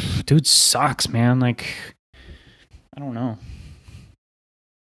 games. Dude sucks, man. Like, I don't know.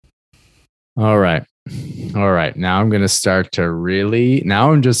 All right. Now I'm going to start to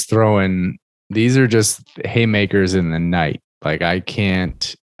now I'm just throwing, these are just haymakers in the night. Like I'm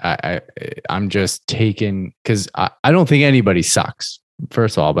just taking, because I don't think anybody sucks,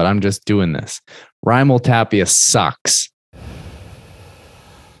 first of all, but I'm just doing this. Raimel Tapia sucks.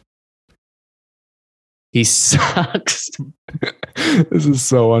 He sucks. This is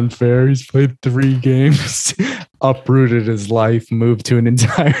so unfair. He's played 3 games, uprooted his life, moved to an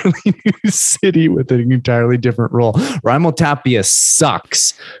entirely new city with an entirely different role. Raimel Tapia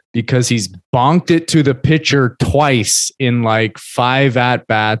sucks because he's bonked it to the pitcher twice in like 5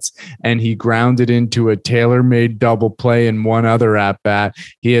 at-bats, and he grounded into a tailor-made double play in 1 other at-bat.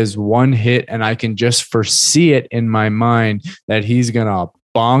 He has 1 hit, and I can just foresee it in my mind that he's going to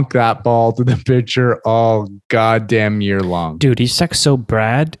bonk that ball to the pitcher all goddamn year long. Dude, he sucks so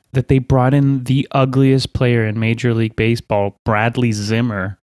bad that they brought in the ugliest player in Major League Baseball, Bradley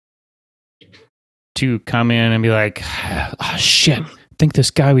Zimmer, to come in and be like, oh shit, I think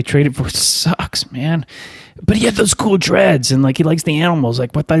this guy we traded for sucks, man. But he had those cool dreads and like he likes the animals. Like,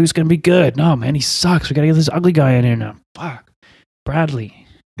 I thought he was going to be good. No, man, he sucks. We got to get this ugly guy in here now. Fuck. Bradley.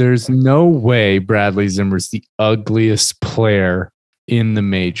 There's no way Bradley Zimmer's the ugliest player in the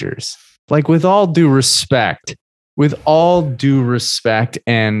majors. Like, with all due respect,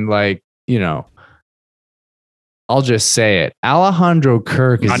 and like, you know, I'll just say it. Alejandro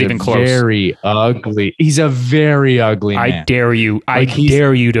Kirk is very ugly. He's a very ugly man. I dare you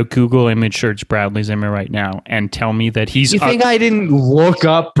to Google image search Bradley Zimmer right now and tell me that he's. You think I didn't look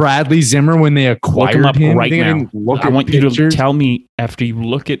up Bradley Zimmer when they acquired him? Look him up right now. I want you to pictures? Tell me after you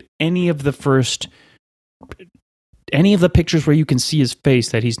look at any of the pictures where you can see his face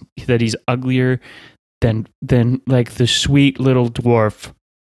that he's uglier than like the sweet little dwarf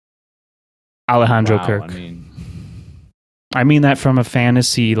Alejandro Kirk. I mean that from a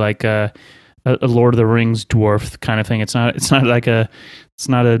fantasy, like a Lord of the Rings dwarf kind of thing. It's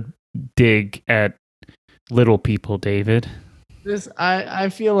not a dig at little people, David. I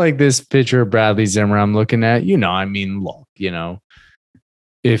feel like this picture of Bradley Zimmer I'm looking at, look,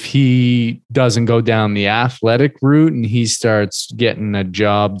 if he doesn't go down the athletic route and he starts getting a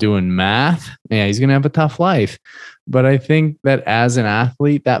job doing math, he's going to have a tough life. But I think that as an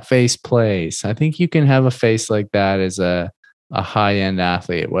athlete, that face plays. I think you can have a face like that as a high-end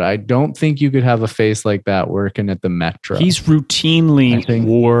athlete. What I don't think you could have a face like that working at the Metro. He's routinely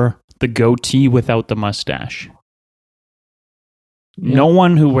wore the goatee without the mustache. Yeah. No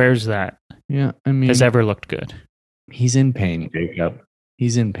one who wears that has ever looked good. He's in pain, Jacob.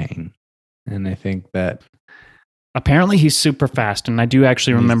 He's in pain. And I think that apparently he's super fast. And I do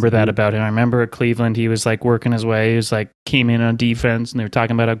actually remember that about him. I remember at Cleveland, he was like working his way. He was like, came in on defense and they were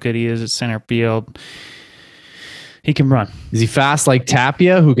talking about how good he is at center field. He can run. Is he fast like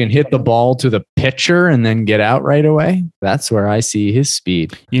Tapia, who can hit the ball to the pitcher and then get out right away? That's where I see his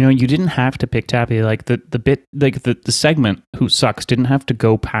speed. You didn't have to pick Tapia. Like the segment "Who Sucks" didn't have to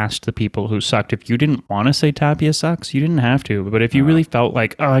go past the people who sucked. If you didn't want to say Tapia sucks, you didn't have to. But if you really felt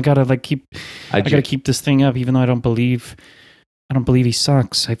like, I gotta keep this thing up, even though I don't believe he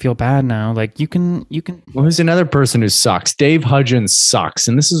sucks. I feel bad now. Like you can. Well, who's another person who sucks? Dave Hudgens sucks,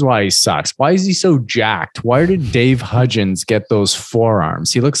 and this is why he sucks. Why is he so jacked? Why did Dave Hudgens get those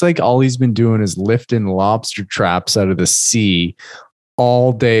forearms? He looks like all he's been doing is lifting lobster traps out of the sea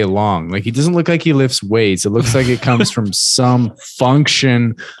all day long. Like, he doesn't look like he lifts weights. It looks like it comes from some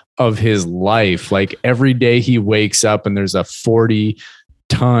function of his life. Like, every day he wakes up and there's a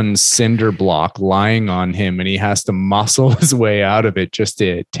 40-ton cinder block lying on him and he has to muscle his way out of it just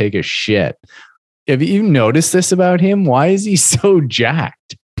to take a shit. Have you noticed this about him? Why is he so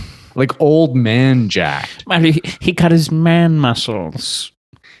jacked? Like old man jacked. Man, he got his man muscles.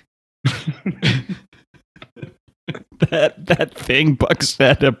 that thing Buck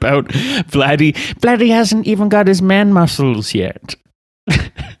said about Vladdy. Vladdy hasn't even got his man muscles yet.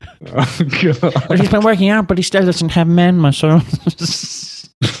 Oh, God. He's been working out, but he still doesn't have man muscles.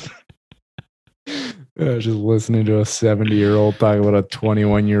 Just listening to a 70-year-old talk about a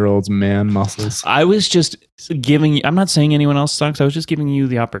 21-year-old's man muscles. I was just giving you, I'm not saying anyone else sucks. I was just giving you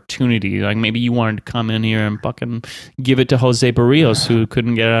the opportunity. Like maybe you wanted to come in here and fucking give it to Jose Barrios, who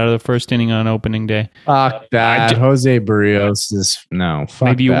couldn't get out of the first inning on opening day. Fuck that. Jose Barrios is, no, fuck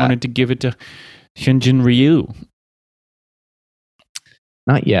maybe you that. wanted to give it to Hyunjin Ryu.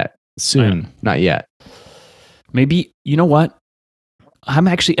 Not yet. Soon. Not yet. Maybe, you know what? I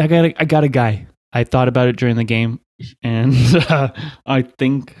got a guy. I thought about it during the game, and I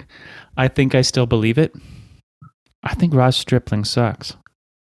think I still believe it. I think Ross Stripling sucks.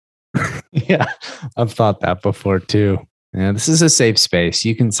 Yeah, I've thought that before too. Yeah, this is a safe space.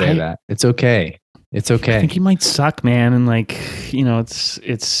 You can say that. It's okay. It's okay. I think he might suck, man, and like, you know,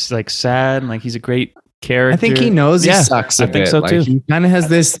 it's like sad, and like he's a great character. I think he knows he sucks a bit. I think so like, too. He kind of has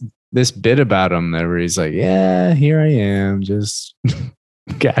this bit about him there where he's like, yeah, here I am, just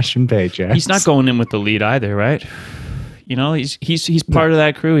cash and paychecks. He's not going in with the lead either, right? You know, he's part of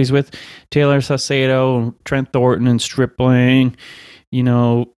that crew. He's with Taylor Saucedo, Trent Thornton, and Stripling. You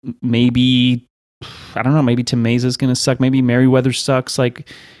know, maybe I don't know. Maybe Tim Meza's gonna suck. Maybe Merriweather sucks. Like,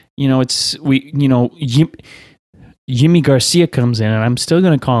 you know, Yimmy Garcia comes in, and I'm still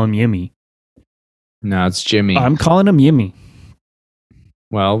gonna call him Yimmy. No, it's Jimmy. I'm calling him Yimmy.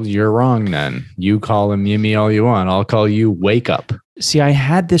 Well, you're wrong then. You call him Yimmy all you want. I'll call you Wake Up. See, I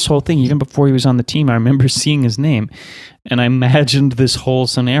had this whole thing even before he was on the team. I remember seeing his name, and I imagined this whole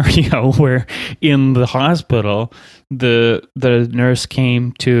scenario where in the hospital, the nurse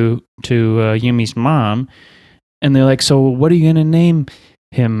came to Yumi's mom, and they're like, "So, what are you gonna name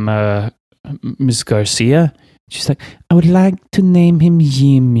him, Ms. Garcia?" She's like, "I would like to name him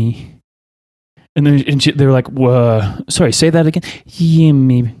Yimmy." And then they're like, "Whoa, sorry, say that again."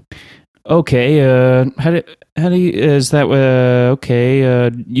 Yimmy. Okay, how do you, is that,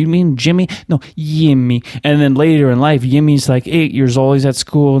 okay, you mean Jimmy? No, Yimmy. And then later in life, Yimmy's like 8 years old, he's at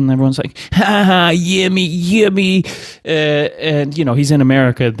school, and everyone's like, ha ha, Yimmy. And, you know, he's in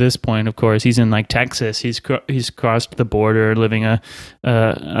America at this point, of course. He's in, like, Texas. He's crossed the border, living a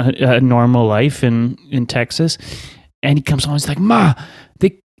normal life in Texas. And he comes home, he's like, Ma,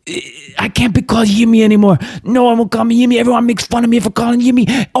 I can't be called Yimmy anymore. No one will call me Yimmy. Everyone makes fun of me for calling Yimmy.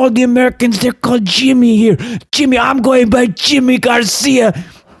 All the Americans, they're called Jimmy here. Jimmy, I'm going by Jimmy Garcia.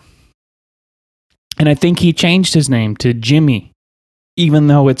 And I think he changed his name to Jimmy, even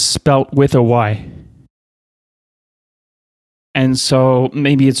though it's spelt with a Y. And so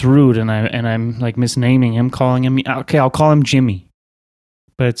maybe it's rude, and I'm like misnaming him, calling him. Okay, I'll call him Jimmy.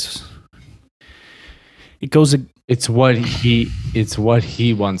 But it's what he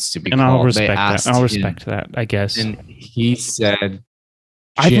wants to be and called. I'll respect that, I guess. And he said, Jimmy.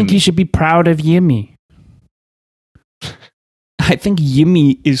 I think he should be proud of Yimmy. I think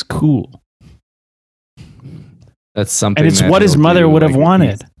Yimmy is cool. That's something. And it's what his mother would have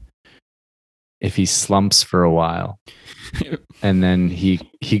wanted. If he slumps for a while. And then he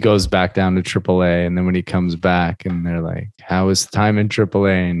goes back down to AAA, and then when he comes back and they're like, "How is time in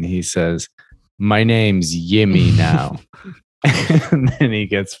AAA?" and he says, "My name's Yimmy now." And then he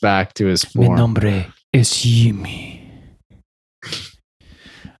gets back to his form. Mi nombre es Yimmy.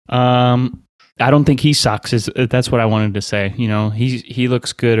 I don't think he sucks. That's what I wanted to say. You know, he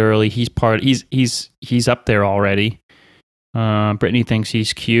looks good early. He's up there already. Brittany thinks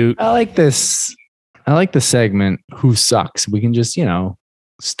he's cute. I like this. I like the segment "Who Sucks." We can just, you know,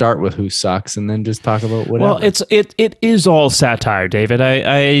 start with who sucks and then just talk about whatever. Well, it is all satire, David.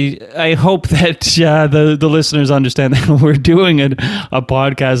 I hope that the listeners understand that we're doing a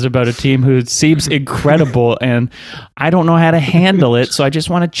podcast about a team who seems incredible, and I don't know how to handle it. So I just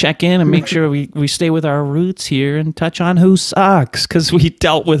want to check in and make sure we stay with our roots here and touch on who sucks, because we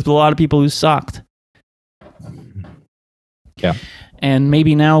dealt with a lot of people who sucked. Yeah. And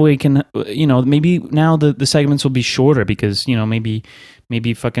maybe now we can, you know, maybe now the segments will be shorter because, you know, maybe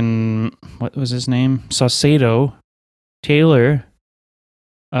fucking, what was his name? Saucedo Taylor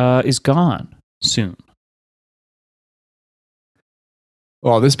is gone soon.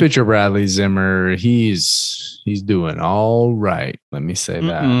 Well, this pitcher, Bradley Zimmer, he's doing all right. Let me say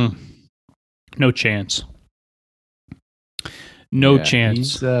that. No chance. No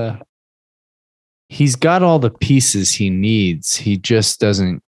chance. He's got all the pieces he needs. He just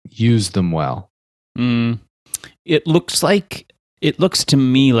doesn't use them well. It looks to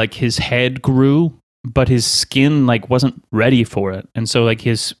me like his head grew, but his skin like wasn't ready for it. And so like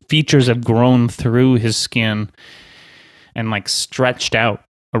his features have grown through his skin and like stretched out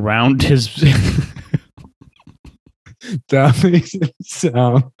around his That makes it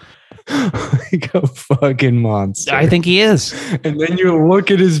sound like a fucking monster. I think he is. And then you look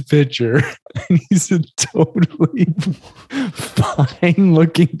at his picture, and he's a totally fine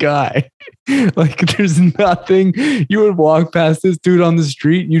looking guy. Like, there's nothing. You would walk past this dude on the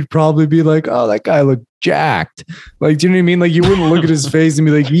street, and you'd probably be like, oh, that guy looked jacked. Like, do you know what I mean? Like, you wouldn't look at his face and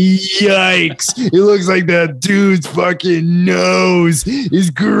be like, yikes, it looks like that dude's fucking nose is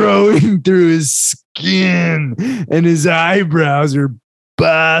growing through his skin, and his eyebrows are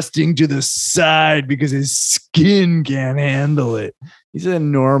busting to the side because his skin can't handle it. He's a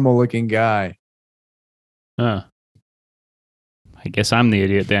normal looking guy. I guess I'm the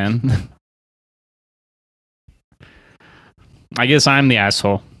idiot then. I guess I'm the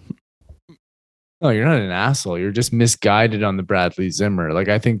asshole. No, you're not an asshole. You're just misguided on the Bradley Zimmer. Like,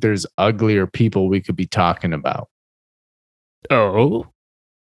 I think there's uglier people we could be talking about. Oh.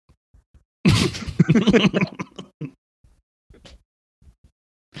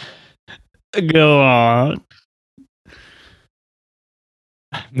 Go on.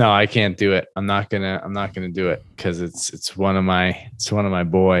 No, I can't do it. I'm not gonna do it because it's one of my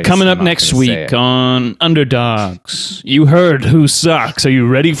boys. Coming up next week on Underdogs. You heard who sucks. Are you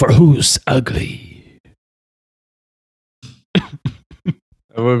ready for who's ugly?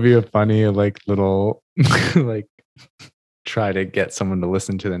 It would be a funny little try to get someone to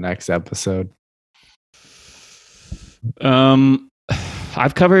listen to the next episode.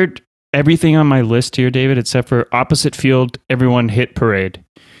 I've covered everything on my list here, David, except for opposite field, everyone hit parade.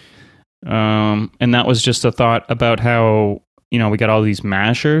 And that was just a thought about how, we got all these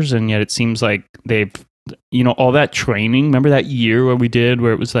mashers, and yet it seems like they've, all that training. Remember that year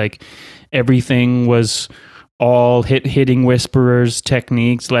where it was like everything was all hitting whisperers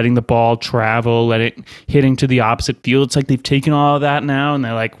techniques, letting the ball travel, hitting to the opposite field. It's like they've taken all of that now, and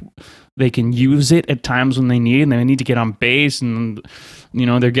they're like, they can use it at times when they need, and they need to get on base, and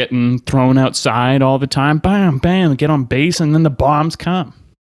they're getting thrown outside all the time. Bam, bam, get on base, and then the bombs come.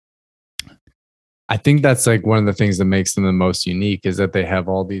 I think that's one of the things that makes them the most unique is that they have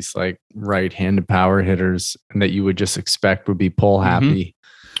all these right-handed power hitters, and that you would just expect would be pull happy.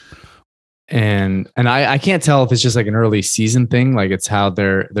 And I can't tell if it's just an early season thing. It's how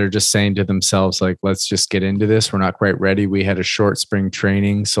they're just saying to themselves, let's just get into this. We're not quite ready. We had a short spring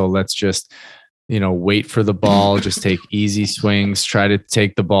training, so let's just, wait for the ball, just take easy swings, try to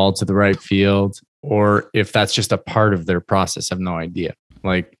take the ball to the right field. Or if that's just a part of their process, I have no idea.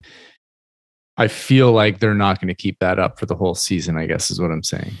 I feel like they're not going to keep that up for the whole season, I guess is what I'm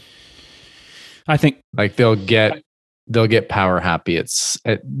saying. I think they'll get power happy.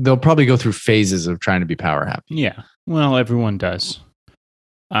 They'll probably go through phases of trying to be power happy. Yeah. Well, everyone does.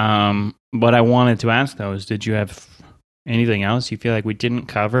 What I wanted to ask though is, did you have anything else you feel like we didn't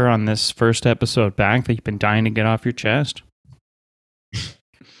cover on this first episode back that you've been dying to get off your chest?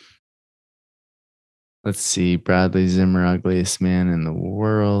 Let's see. Bradley Zimmer, ugliest man in the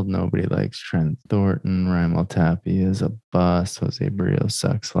world. Nobody likes Trent Thornton. Raimel Tapia is a bust. Jose Barrios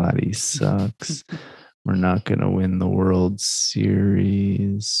sucks. Laddie sucks. We're not going to win the World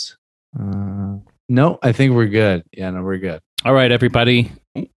Series. No, I think we're good. Yeah, no, we're good. All right, everybody.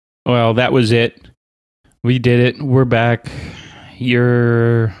 Well, that was it. We did it. We're back.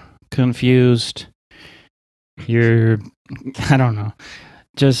 You're confused. I don't know.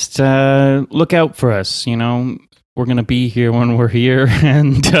 Just look out for us. We're going to be here when we're here,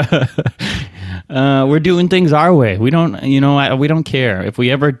 and we're doing things our way. We don't, we don't care. If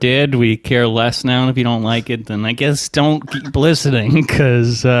we ever did, we care less now. And if you don't like it, then I guess don't keep listening,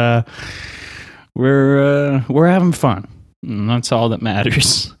 because we're having fun. And that's all that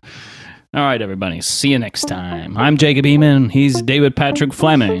matters. All right, everybody. See you next time. I'm Jacob Eamon. He's David Patrick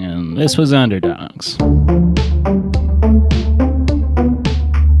Fleming, and this was Underdogs.